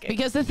stopped doing it. asking.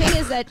 Because the thing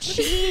is that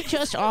she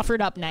just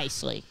offered up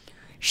nicely.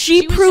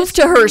 She was proved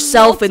just to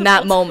herself in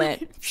that multiple moment.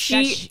 That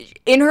She,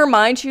 in her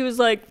mind, she was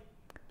like,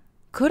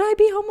 "Could I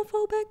be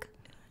homophobic?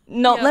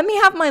 No, Yeah. let me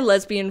have my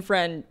lesbian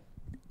friend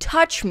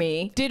touch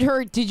me." Did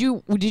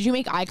you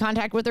make eye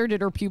contact with her? Did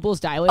her pupils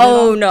dilate?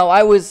 Oh no,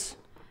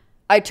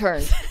 I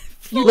turned.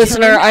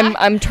 Listener, turned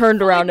I'm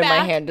turned around and my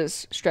back. hand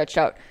is stretched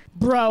out.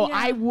 Bro, Yeah.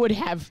 I would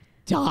have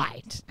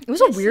died. It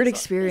was a This weird is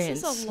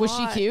experience. this is a Was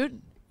she lot. cute?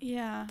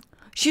 Yeah.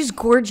 She's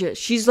gorgeous.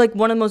 She's like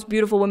one of the most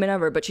beautiful women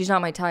ever, but she's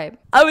not my type.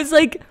 I was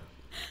like,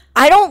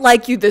 I don't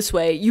like you this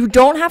way. You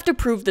don't have to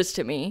prove this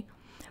to me.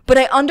 But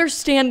I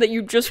understand that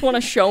you just want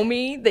to show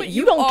me that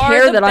you don't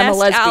care that I'm a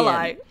lesbian.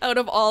 Ally out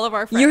of all of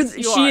our friends.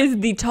 She is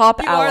the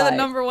top ally. You are the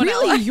number one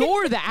Really, ally.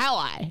 you're the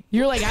ally.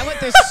 You're like, I let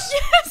this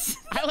Yes.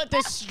 I let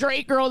this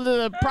straight girl to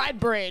the pride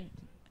parade.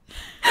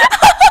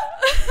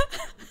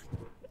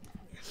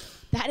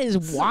 That is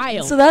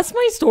wild. So that's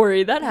my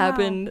story. That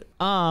happened.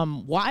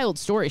 Wild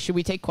story. Should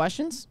we take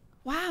questions?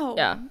 Wow.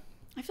 Yeah.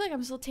 I feel like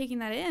I'm still taking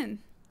that in.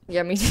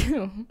 Yeah, me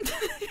too.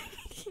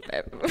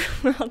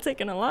 I'm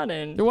taking a lot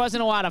in. There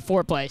wasn't a lot of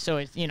foreplay, so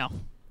it's, a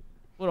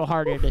little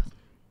harder to...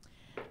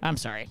 I'm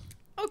sorry.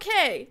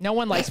 Okay. No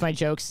one likes my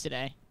jokes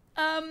today.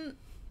 No,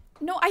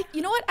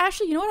 you know what,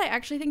 Ashley, you know what I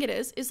actually think it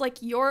is like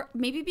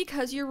maybe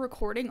because you're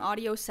recording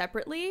audio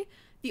separately,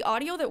 the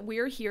audio that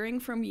we're hearing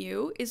from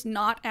you is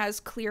not as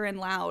clear and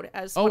loud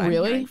as what I'm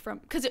hearing from,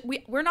 because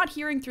we're not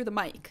hearing through the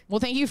mic. Well,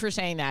 thank you for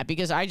saying that,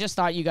 because I just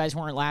thought you guys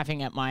weren't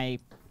laughing at my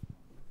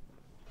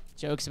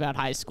jokes about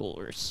high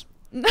schoolers.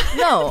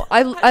 No,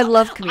 I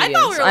love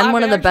comedians. I'm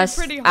one of the best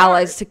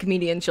allies to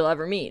comedians you'll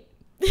ever meet.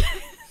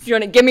 If you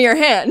want to give me your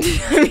hand.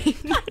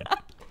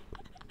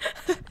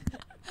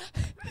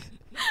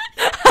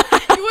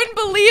 You wouldn't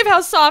believe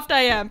how soft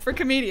I am for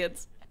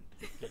comedians.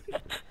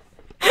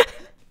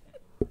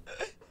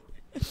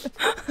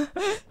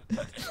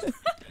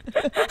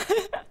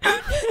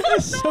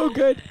 That's so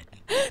good.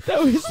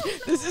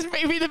 This is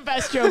maybe the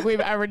best joke we've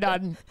ever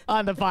done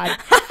on the pod.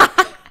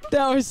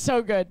 That was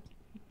so good.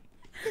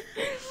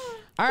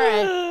 All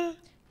right.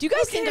 Do you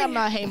guys think I'm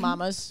Hey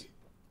Mamas?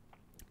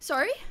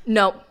 Sorry?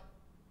 No.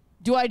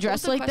 Do I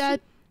dress like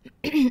that?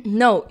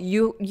 No,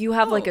 you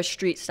have like a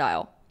street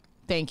style.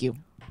 Thank you.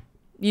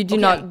 You do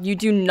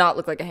not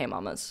look like a Hey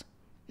Mamas.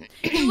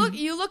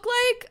 You look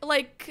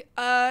like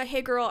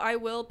hey girl, I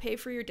will pay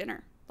for your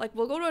dinner. Like,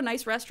 we'll go to a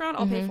nice restaurant,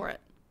 I'll pay for it.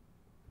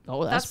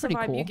 Oh, that's pretty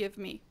the vibe cool. you give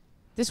me.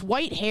 This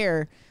white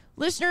hair.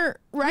 Listener,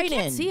 write in. We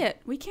can't see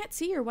it. We can't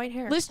see your white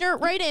hair. Listener,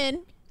 write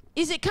in.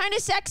 Is it kind of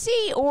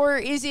sexy,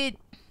 or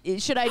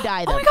should I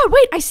dye them? Oh my god,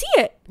 wait, I see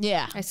it.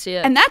 Yeah. I see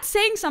it. And that's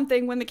saying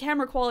something when the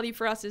camera quality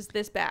for us is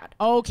this bad.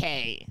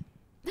 Okay.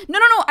 No,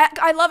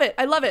 I love it.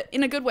 I love it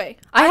in a good way.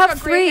 I I've have got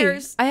three. Gray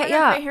hairs. I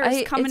got gray hairs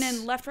I- coming it's-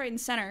 in left, right, and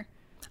center.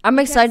 I'm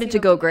see excited to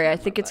them go on gray. I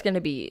camera, think it's but- going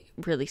to be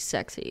really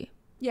sexy.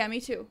 Yeah,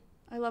 me too.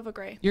 I love a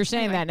gray. You're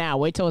saying that now.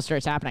 Wait till it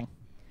starts happening.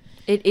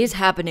 It is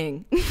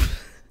happening.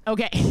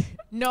 Okay.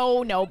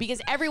 No,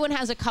 because everyone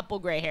has a couple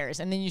gray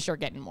hairs, and then you start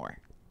getting more.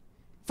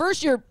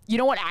 First, you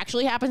know what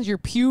actually happens? Your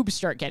pubes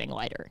start getting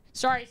lighter.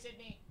 Sorry,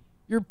 Sydney.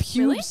 Your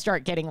pubes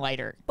start getting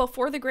lighter.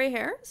 Before the gray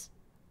hairs?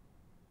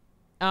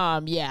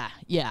 Yeah.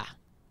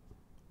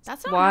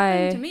 That's not Why?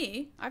 happening to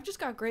me. I've just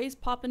got grays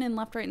popping in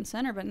left, right, and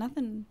center, but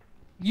nothing.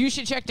 You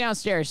should check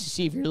downstairs to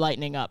see if you're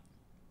lightening up.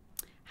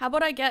 How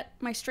about I get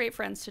my straight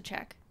friends to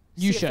check?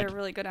 You see should. If they're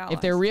really good allies.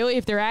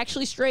 If they're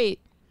actually straight,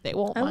 they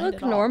won't I mind look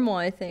at all. normal,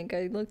 I think.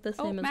 I look the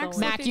same as Max always.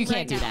 look- Mac, you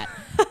Looking can't do right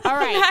that. All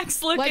right.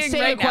 Max looking Let's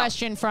take right a now.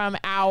 question from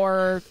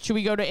should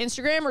we go to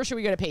Instagram or should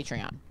we go to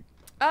Patreon?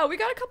 Oh, we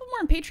got a couple more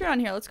on Patreon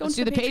here. Let's go Let's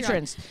do into the Patreon.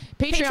 patrons.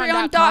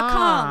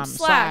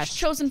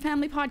 Patreon.com/Chosen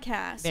Family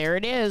Podcast. There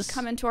it is.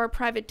 Come into our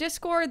private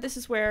Discord. This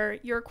is where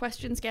your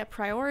questions get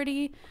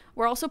priority.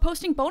 We're also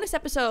posting bonus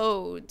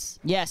episodes.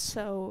 Yes.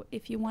 So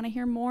if you want to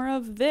hear more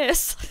of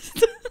this,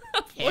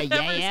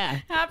 Yeah.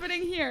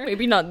 happening here.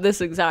 Maybe not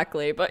this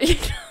exactly, but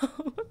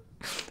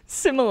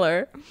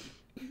similar.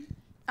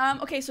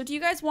 Okay, so do you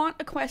guys want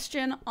a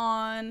question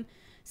on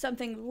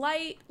something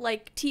light,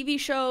 like TV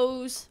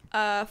shows,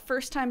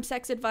 first-time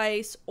sex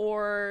advice,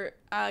 or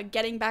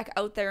getting back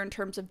out there in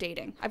terms of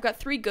dating? I've got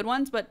 3 good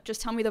ones, but just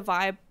tell me the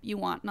vibe you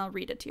want, and I'll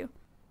read it to you.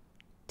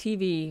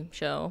 TV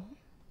show.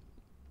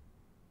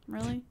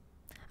 Really?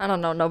 I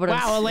don't know. Nobody's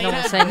Wow,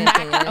 saying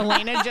anything. Yet.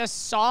 Alayna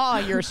just saw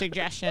your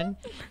suggestion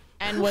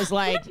and was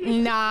like,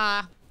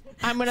 nah,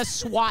 I'm going to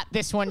swat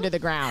this one to the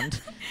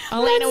ground.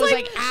 Alayna was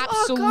like,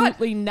 oh, God.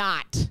 absolutely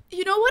not.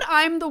 You know what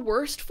I'm the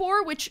worst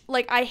for, which,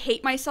 like, I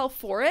hate myself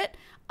for it?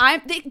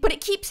 But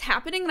it keeps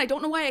happening, and I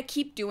don't know why I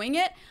keep doing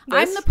it.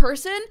 I'm the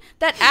person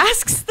that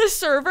asks the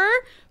server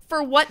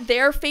for what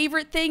their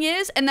favorite thing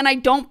is, and then I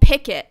don't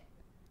pick it.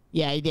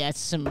 Yeah,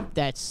 that's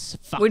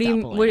fucked What do you?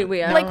 up, What do Alayna.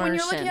 we? I Like don't when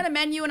you're looking understand. at a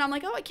menu and I'm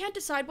like, oh, I can't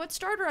decide what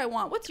starter I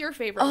want. What's your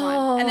favorite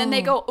one? And then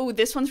they go, oh,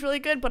 this one's really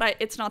good, but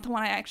it's not the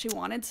one I actually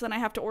wanted. So then I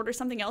have to order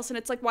something else. And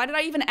it's like, why did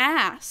I even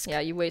ask?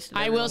 Yeah, you wasted.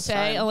 I will everyone's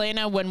say, time.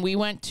 Alayna, when we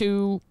went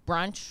to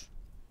brunch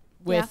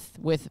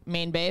with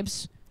Main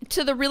Babes,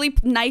 To the really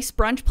nice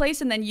brunch place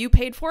and then you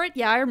paid for it?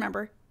 Yeah, I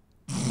remember.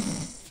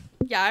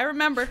 Yeah, I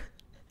remember.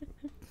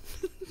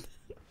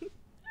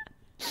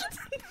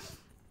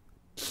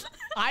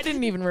 I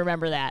didn't even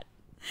remember that.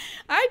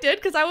 I did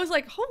because I was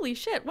like, holy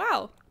shit,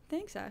 wow.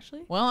 Thanks,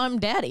 Ashley. Well, I'm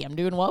daddy. I'm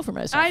doing well for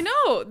myself. I know.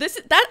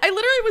 I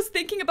literally was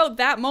thinking about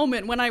that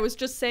moment when I was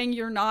just saying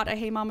you're not a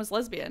Hey Mama's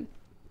lesbian.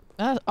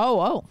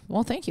 Oh.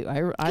 Well, thank you.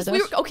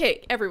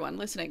 Okay, everyone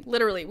listening.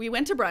 Literally, we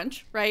went to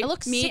brunch, right? I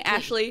look Me, sickly.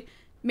 Ashley,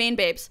 Main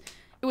Babes.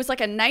 It was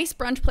like a nice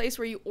brunch place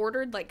where you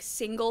ordered like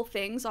single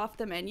things off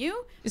the menu.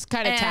 It's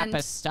kind of and-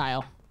 tapas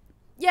style.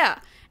 Yeah.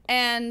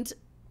 And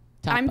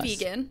I'm Tapas.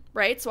 vegan,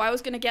 right? So I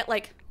was going to get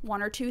like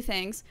 1 or 2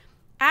 things.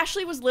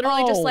 Ashley was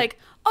literally just like,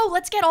 oh,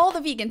 let's get all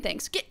the vegan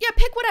things.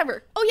 Pick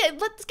whatever. Oh, yeah,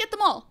 let's get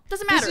them all.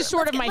 Doesn't matter. This is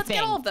sort of my let's thing.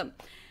 get all of them.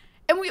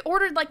 And we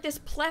ordered like this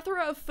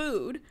plethora of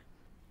food,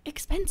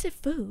 expensive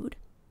food,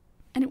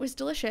 and it was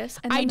delicious.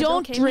 And then I the bill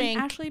don't came and drink.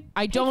 Ashley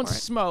I paid don't for it.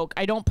 smoke.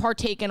 I don't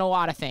partake in a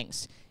lot of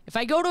things. If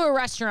I go to a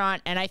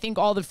restaurant and I think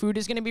all the food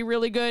is going to be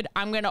really good,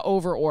 I'm going to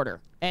over order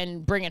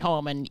and bring it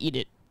home and eat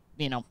it,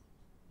 you know.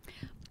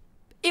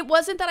 It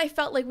wasn't that I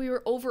felt like we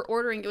were over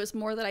ordering. It was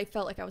more that I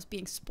felt like I was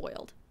being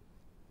spoiled.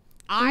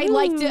 I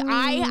like to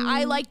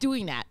I like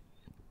doing that.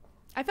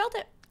 I felt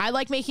it. I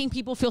like making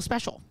people feel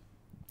special.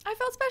 I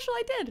felt special.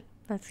 I did.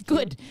 That's cute.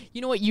 Good.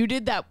 You know what you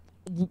did that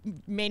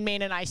Main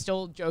and I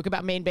still joke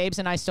about Main Babes,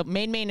 and I still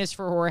Main is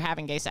for who are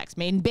having gay sex.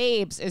 Main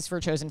Babes is for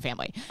chosen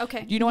family.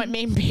 Okay. You know what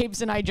Main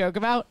Babes and I joke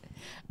about?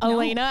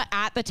 Alayna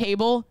at the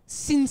table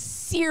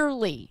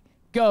sincerely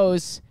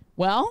goes,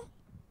 well,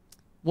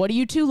 what do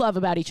you two love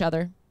about each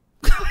other?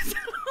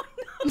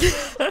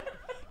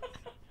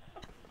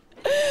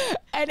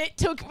 And it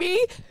took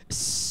me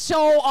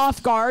so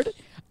off guard.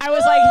 I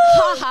was like,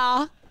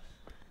 haha.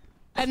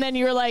 And then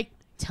you were like,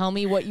 tell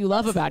me what you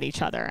love about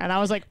each other. And I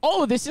was like,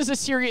 oh, this is a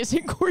serious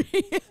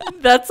inquiry.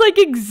 That's like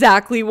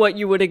exactly what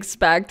you would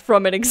expect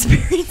from an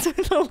experience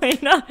with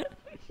Alayna.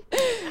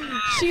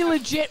 She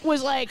legit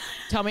was like,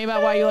 tell me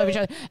about why you love each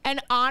other. And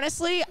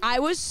honestly, I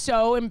was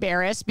so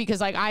embarrassed because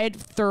like I had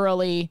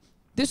thoroughly,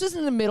 this was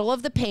in the middle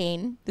of the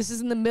pain. This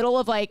is in the middle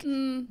of like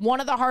one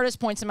of the hardest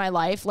points in my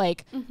life.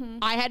 Like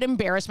I had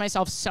embarrassed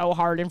myself so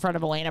hard in front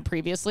of Alayna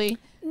previously.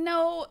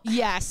 No.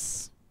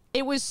 Yes.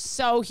 It was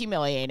so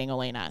humiliating,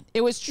 Alayna.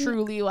 It was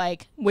truly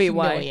like Wait,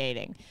 why?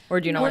 humiliating. Or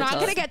do you know We're what not to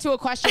going to tell get to a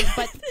question,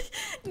 but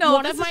No,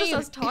 one this of is just my-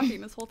 us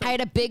talking this whole thing. I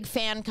had a big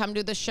fan come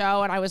to the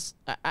show, and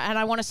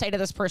I want to say to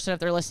this person if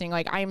they're listening,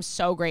 like, I am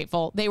so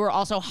grateful. They were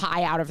also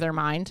high out of their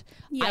mind.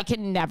 Yeah. I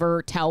can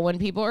never tell when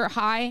people are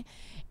high.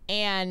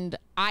 And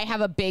I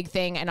have a big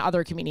thing, and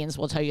other comedians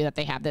will tell you that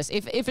they have this.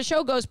 If a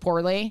show goes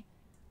poorly,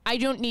 I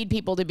don't need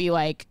people to be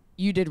like,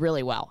 you did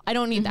really well. I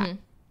don't need that.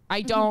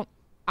 I don't.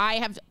 I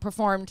have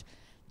performed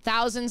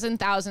thousands and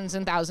thousands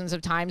and thousands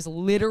of times.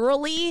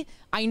 Literally,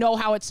 I know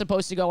how it's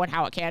supposed to go and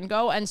how it can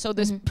go. And so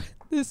this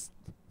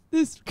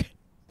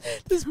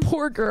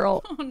poor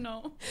girl. Oh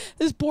no.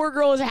 This poor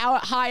girl is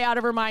high out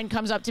of her mind,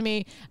 comes up to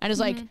me and is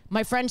like,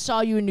 my friend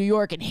saw you in New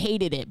York and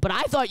hated it, but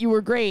I thought you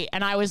were great.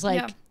 And I was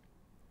like,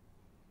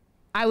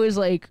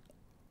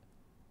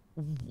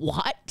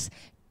 what?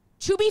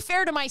 To be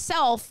fair to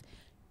myself,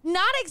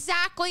 not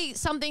exactly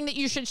something that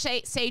you should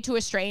say to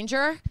a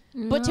stranger,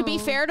 but to be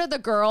fair to the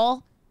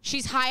girl,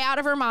 she's high out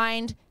of her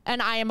mind,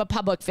 and I am a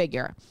public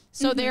figure.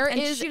 So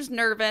She was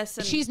nervous.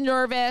 And she's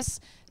nervous.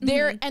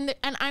 And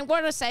I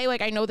want to say,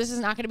 like, I know this is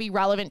not going to be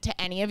relevant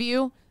to any of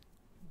you.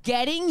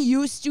 Getting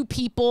used to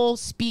people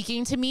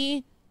speaking to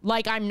me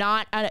like I'm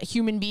not a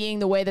human being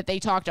the way that they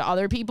talk to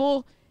other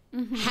people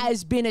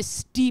has been a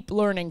steep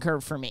learning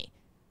curve for me.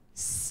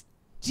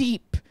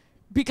 Steep.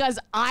 Because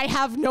I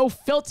have no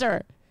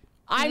filter.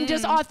 I'm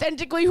just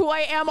authentically who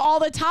I am all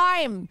the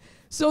time.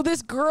 So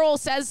this girl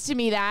says to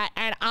me that,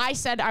 and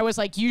I was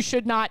like, you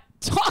should not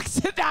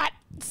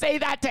say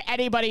that to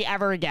anybody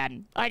ever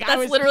again. Like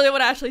that's literally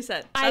what Ashley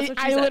said. That's what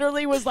she I said.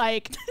 literally was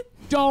like,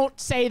 don't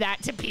say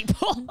that to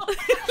people.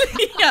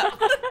 Yeah.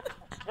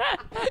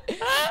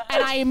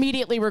 And I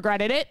immediately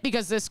regretted it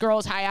because this girl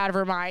is high out of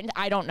her mind.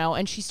 I don't know.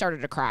 And she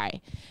started to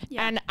cry.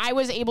 Yeah. And I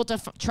was able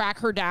to track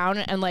her down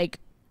and like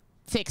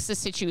fix the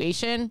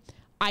situation.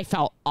 I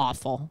felt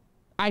awful.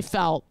 I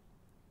felt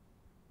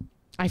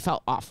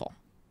awful.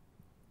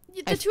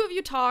 The two of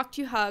you talked,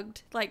 you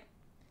hugged, like,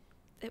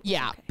 it was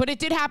Yeah. okay. But it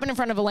did happen in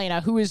front of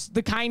Alayna, who is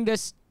the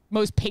kindest,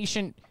 most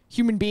patient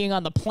human being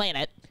on the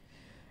planet.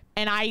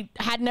 And I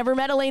had never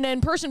met Alayna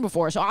in person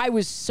before. So I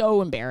was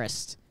so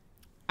embarrassed.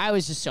 I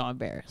was just so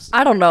embarrassed.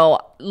 I don't know.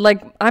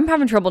 Like, I'm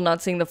having trouble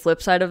not seeing the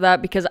flip side of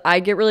that because I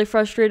get really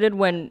frustrated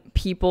when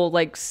people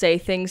like say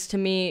things to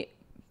me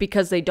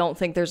because they don't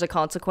think there's a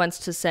consequence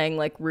to saying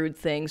like rude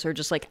things or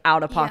just like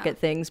out of pocket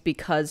things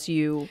because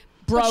you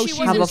Bro, she she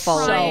wasn't was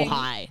so trying.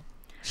 high.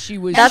 She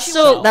was that's she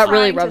so was that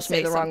really trying to rubs me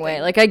say the wrong way.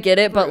 something Like I get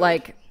it, but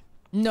like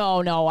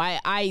No,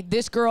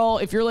 this girl,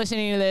 if you're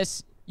listening to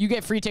this, you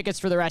get free tickets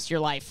for the rest of your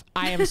life.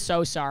 I am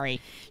so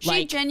sorry.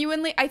 She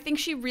genuinely, I think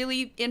she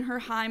really, in her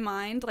high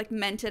mind, like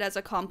meant it as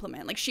a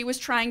compliment. Like she was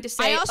trying to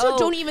say, I also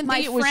don't even my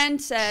think it was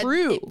friend said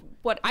true.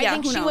 I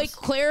think she like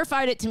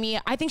clarified it to me.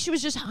 I think she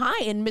was just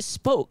high and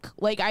misspoke.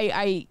 Like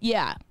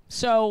yeah.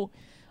 So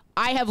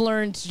I have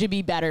learned to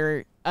be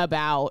better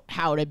about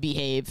how to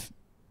behave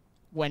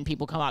when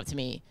people come up to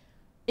me.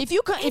 If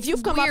you've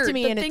come up to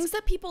me the and things it's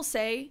that people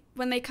say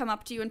when they come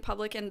up to you in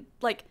public and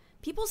like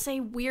people say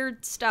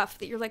weird stuff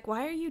that you're like,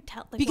 why are you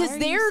because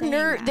they're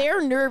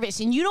nervous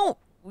and you're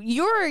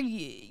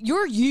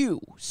you.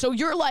 So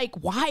you're like,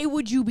 why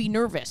would you be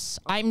nervous?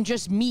 I'm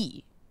just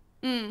me.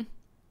 You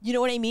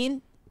know what I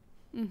mean?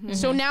 Mm-hmm.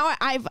 So now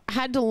I've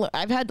had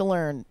to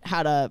learn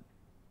how to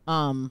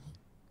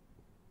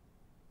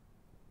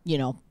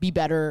be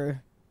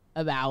better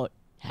about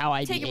how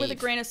I Take behave. it with a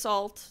grain of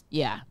salt.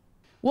 Yeah.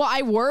 Well,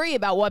 I worry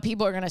about what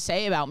people are going to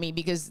say about me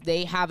because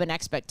they have an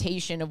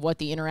expectation of what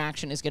the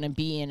interaction is going to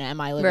be, and am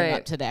I living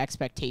up to the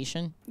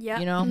expectation? Yeah.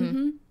 You know?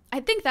 Mm-hmm. I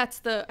think that's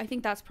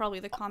probably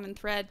the common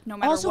thread, no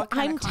matter Also, what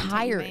kind I'm of content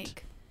tired. you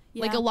make.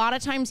 Yeah. Like a lot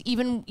of times,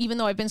 even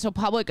though I've been so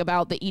public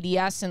about the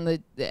EDS and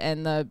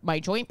the my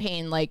joint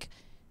pain, like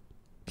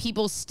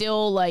people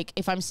still like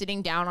if I'm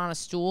sitting down on a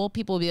stool,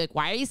 people will be like,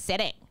 "Why are you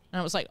sitting?" And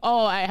I was like,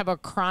 "Oh, I have a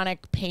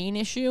chronic pain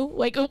issue."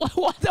 Like,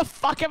 what the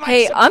fuck am I?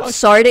 Hey, I'm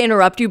sorry to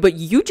interrupt you, but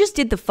you just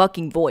did the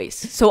fucking voice,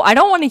 so I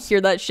don't want to hear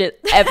that shit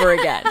ever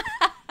again.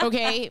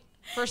 Okay,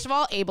 first of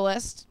all,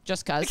 ableist,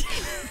 just cause.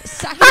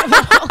 Second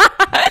of all.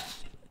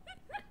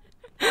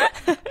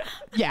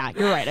 Yeah,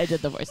 you're right. I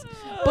did the voice.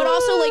 But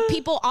also, like,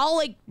 I'll,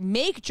 like,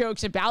 make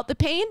jokes about the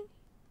pain.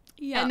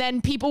 Yeah. And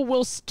then people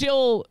will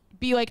still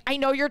be like, I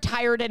know you're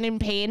tired and in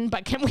pain,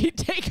 but can we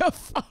take a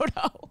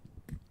photo?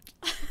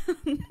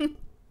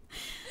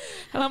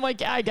 And I'm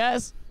like, yeah, I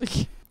guess.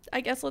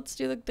 I guess let's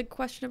do the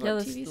question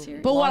about TV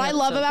series. But what Long I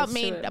love episode, about let's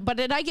do Maine, it. but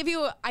did I give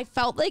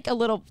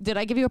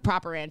you a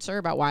proper answer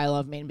about why I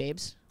love Maine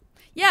babes?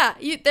 Yeah,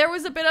 there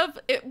was a bit of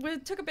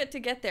it took a bit to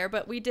get there,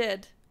 but we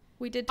did.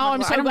 We did talk I'm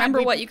about so I don't glad remember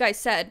we- what you guys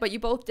said, but you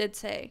both did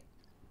say.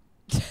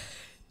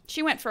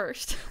 She went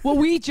first. Well,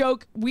 we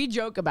joke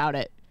about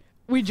it.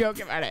 We joke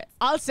about it.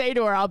 I'll say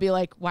to her, I'll be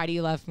like, why do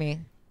you love me?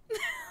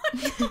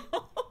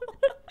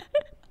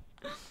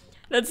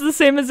 That's the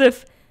same as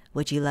if,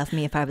 would you love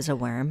me if I was a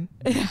worm?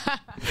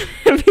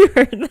 Have you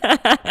heard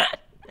that?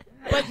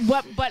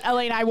 But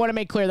Alayna, I want to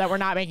make clear that we're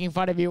not making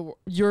fun of you.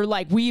 You're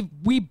like, we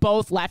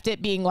both left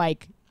it being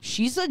like,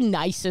 she's the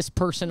nicest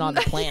person on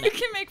the You planet.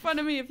 can make fun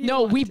of me if you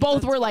No, want we to, both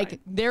that's were fine. like,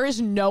 there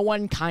is no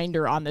one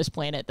kinder on this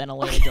planet than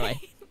Alayna Joy.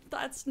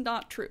 That's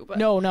not true, but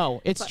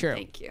No, it's but true.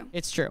 Thank you.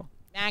 It's true.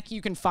 Mac,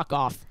 you can fuck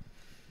off.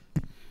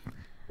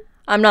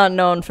 I'm not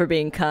known for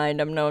being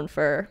kind. I'm known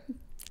for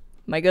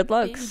my good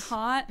Being looks.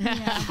 hot.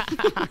 Yeah.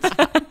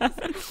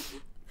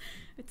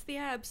 It's the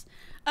abs.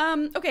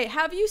 Okay,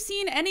 have you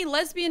seen any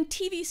lesbian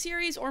TV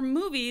series or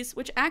movies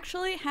which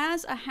actually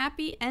has a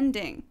happy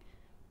ending?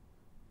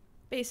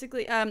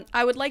 Basically,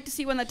 I would like to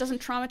see one that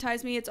doesn't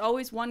traumatize me. It's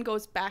always one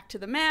goes back to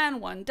the man,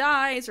 one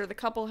dies, or the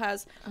couple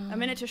has a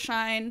minute to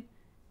shine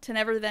to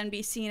never then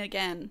be seen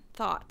again.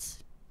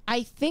 Thoughts?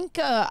 I think,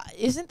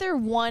 isn't there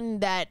one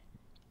that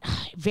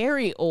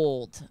very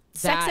old?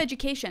 Sex that-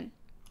 Education.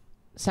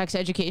 Sex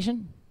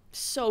Education?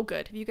 So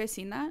good. Have you guys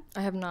seen that?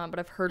 I have not, but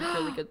I've heard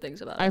really good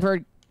things about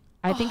it.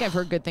 I think I've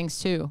heard good things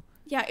too.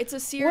 Yeah, it's a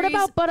series. What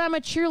about But I'm a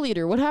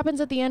Cheerleader? What happens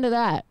at the end of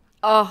that?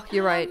 Oh,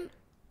 you're right.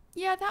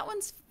 Yeah, that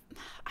one's.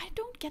 I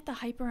don't get the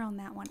hype around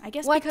that one. I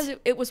guess What? because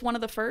it was one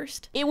of the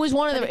first. It was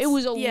one of But the. It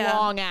was a yeah.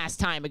 long ass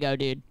time ago,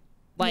 dude.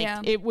 Like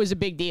Yeah. it was a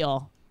big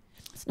deal.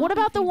 not What my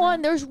about the favorite.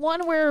 one? There's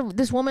one where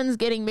this woman's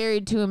getting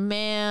married to a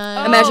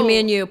man. Imagine Me Oh.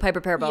 and You,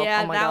 Piper Parabo.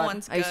 Yeah, oh my that God.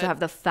 one's I used to good. have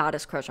the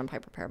fattest crush on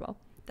Piper Parabo.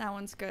 That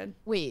one's good.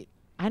 Wait,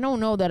 I don't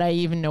know that I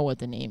even know what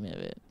the name of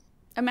it.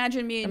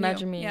 Imagine Me and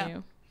Imagine You. Me Yeah. and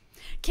You.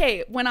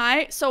 Okay, when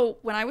I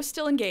was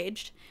still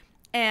engaged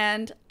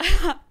and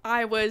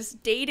I was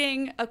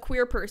dating a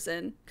queer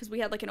person because we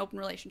had like an open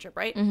relationship,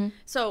 right?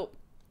 So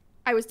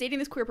I was dating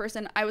this queer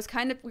person.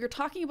 We were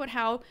talking about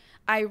how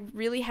I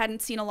really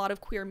hadn't seen a lot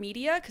of queer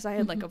media because I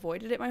had like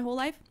avoided it my whole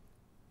life.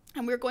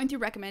 And we were going through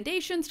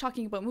recommendations,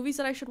 talking about movies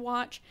that I should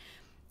watch.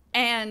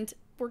 And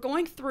we're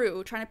going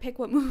through trying to pick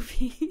what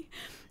movie.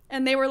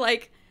 And they were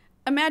like,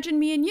 Imagine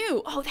Me and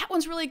You. Oh, that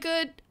one's really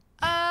good.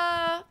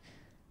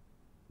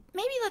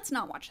 Maybe let's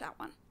not watch that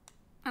one.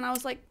 And I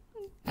was like,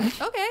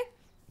 okay.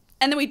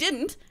 And then we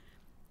didn't.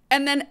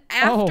 And then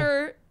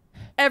after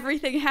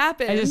everything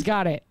happened. I just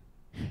got it.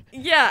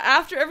 Yeah,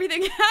 after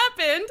everything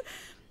happened,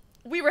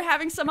 we were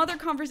having some other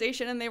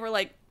conversation and they were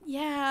like,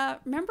 yeah,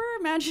 remember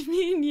Imagine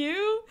Me and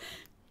You?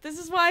 This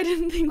is why I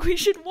didn't think we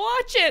should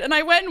watch it. And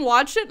I went and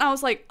watched it and I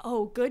was like,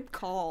 oh, good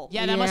call.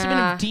 Yeah, that must have been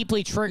Yeah. a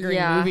deeply triggering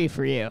Yeah. movie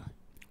for you.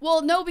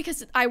 Well, no,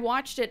 because I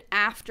watched it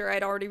after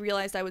I'd already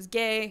realized I was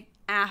gay,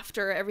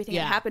 after everything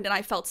Yeah. had happened and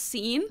I felt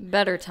seen.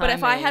 Better time. But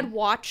if I had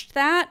watched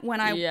that when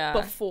Yeah.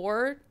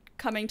 before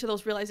coming to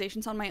those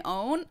realizations on my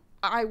own,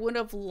 I would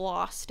have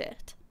lost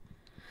it.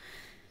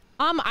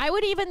 I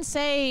would even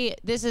say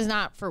this is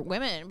not for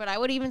women, but I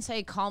would even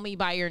say Call Me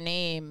by Your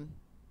Name.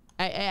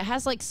 It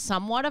has like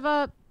somewhat of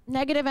a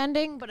negative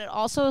ending, but it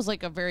also is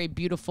like a very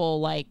beautiful,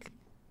 like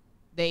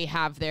they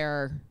have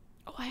their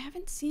Oh, I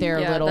haven't seen Their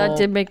it. Yeah, little- that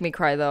did make me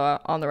cry though.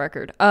 On the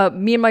record,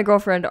 me and my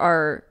girlfriend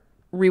are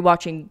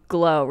rewatching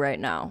Glow right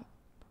now.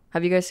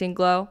 Have you guys seen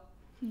Glow?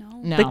 No.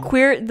 no.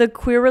 The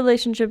queer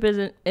relationship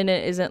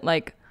isn't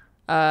like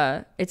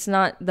it's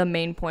not the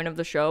main point of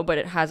the show, but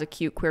it has a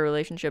cute queer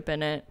relationship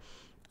in it.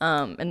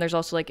 And there's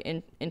also like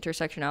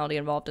intersectionality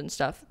involved and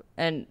stuff.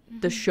 And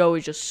the show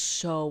is just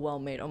so well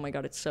made. Oh my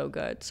God, it's so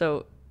good.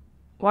 So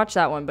watch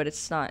that one, but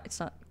it's not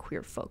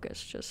queer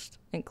focused, just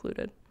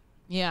included.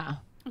 Yeah.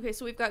 Okay,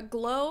 so we've got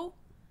Glow,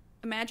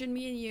 Imagine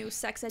Me and You,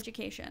 Sex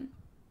Education.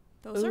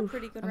 Those are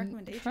pretty good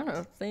recommendations. I'm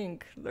trying to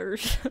think.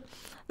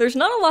 There's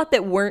not a lot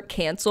that weren't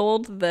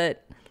canceled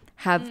that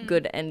have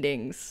good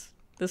endings.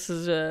 This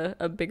is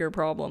a bigger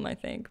problem, I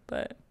think.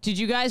 But Did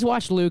you guys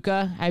watch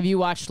Luca? Have you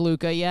watched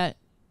Luca yet?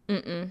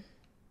 Mm-mm.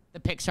 The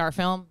Pixar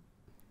film?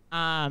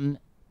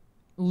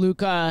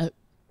 Luca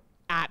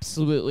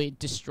absolutely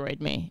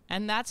destroyed me.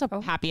 And that's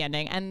a happy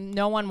ending. And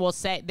no one will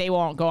say, they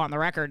won't go on the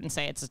record and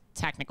say it's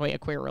technically a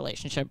queer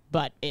relationship,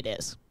 but it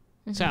is.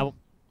 So,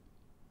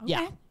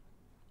 yeah.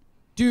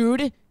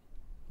 Dude,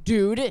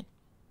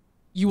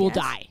 you will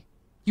die.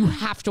 You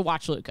have to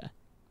watch Luca.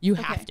 You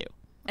have to.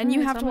 And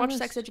you Alright, have it's to on my watch list.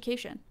 Sex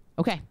Education.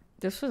 Okay.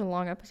 This was a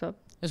long episode.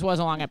 This was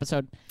a long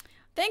episode.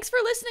 Thanks for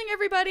listening,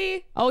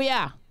 everybody. Oh,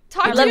 yeah.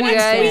 Talk to love you you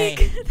next guys.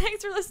 week.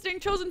 Thanks for listening.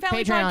 Chosen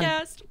Family Patreon.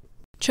 Podcast.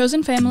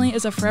 Chosen Family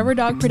is a Forever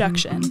Dog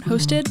production,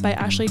 hosted by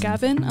Ashley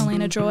Gavin,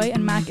 Alayna Joy,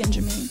 and Mac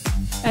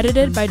INGEMI.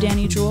 Edited by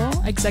Danny Jewell,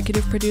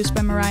 executive produced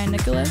by Mariah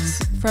Nicholas.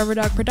 Forever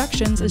Dog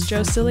Productions is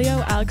Joe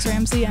Cilio, Alex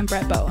Ramsey, and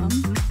Brett Boehm.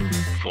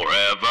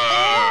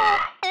 Forever.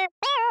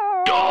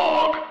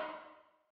 Dog.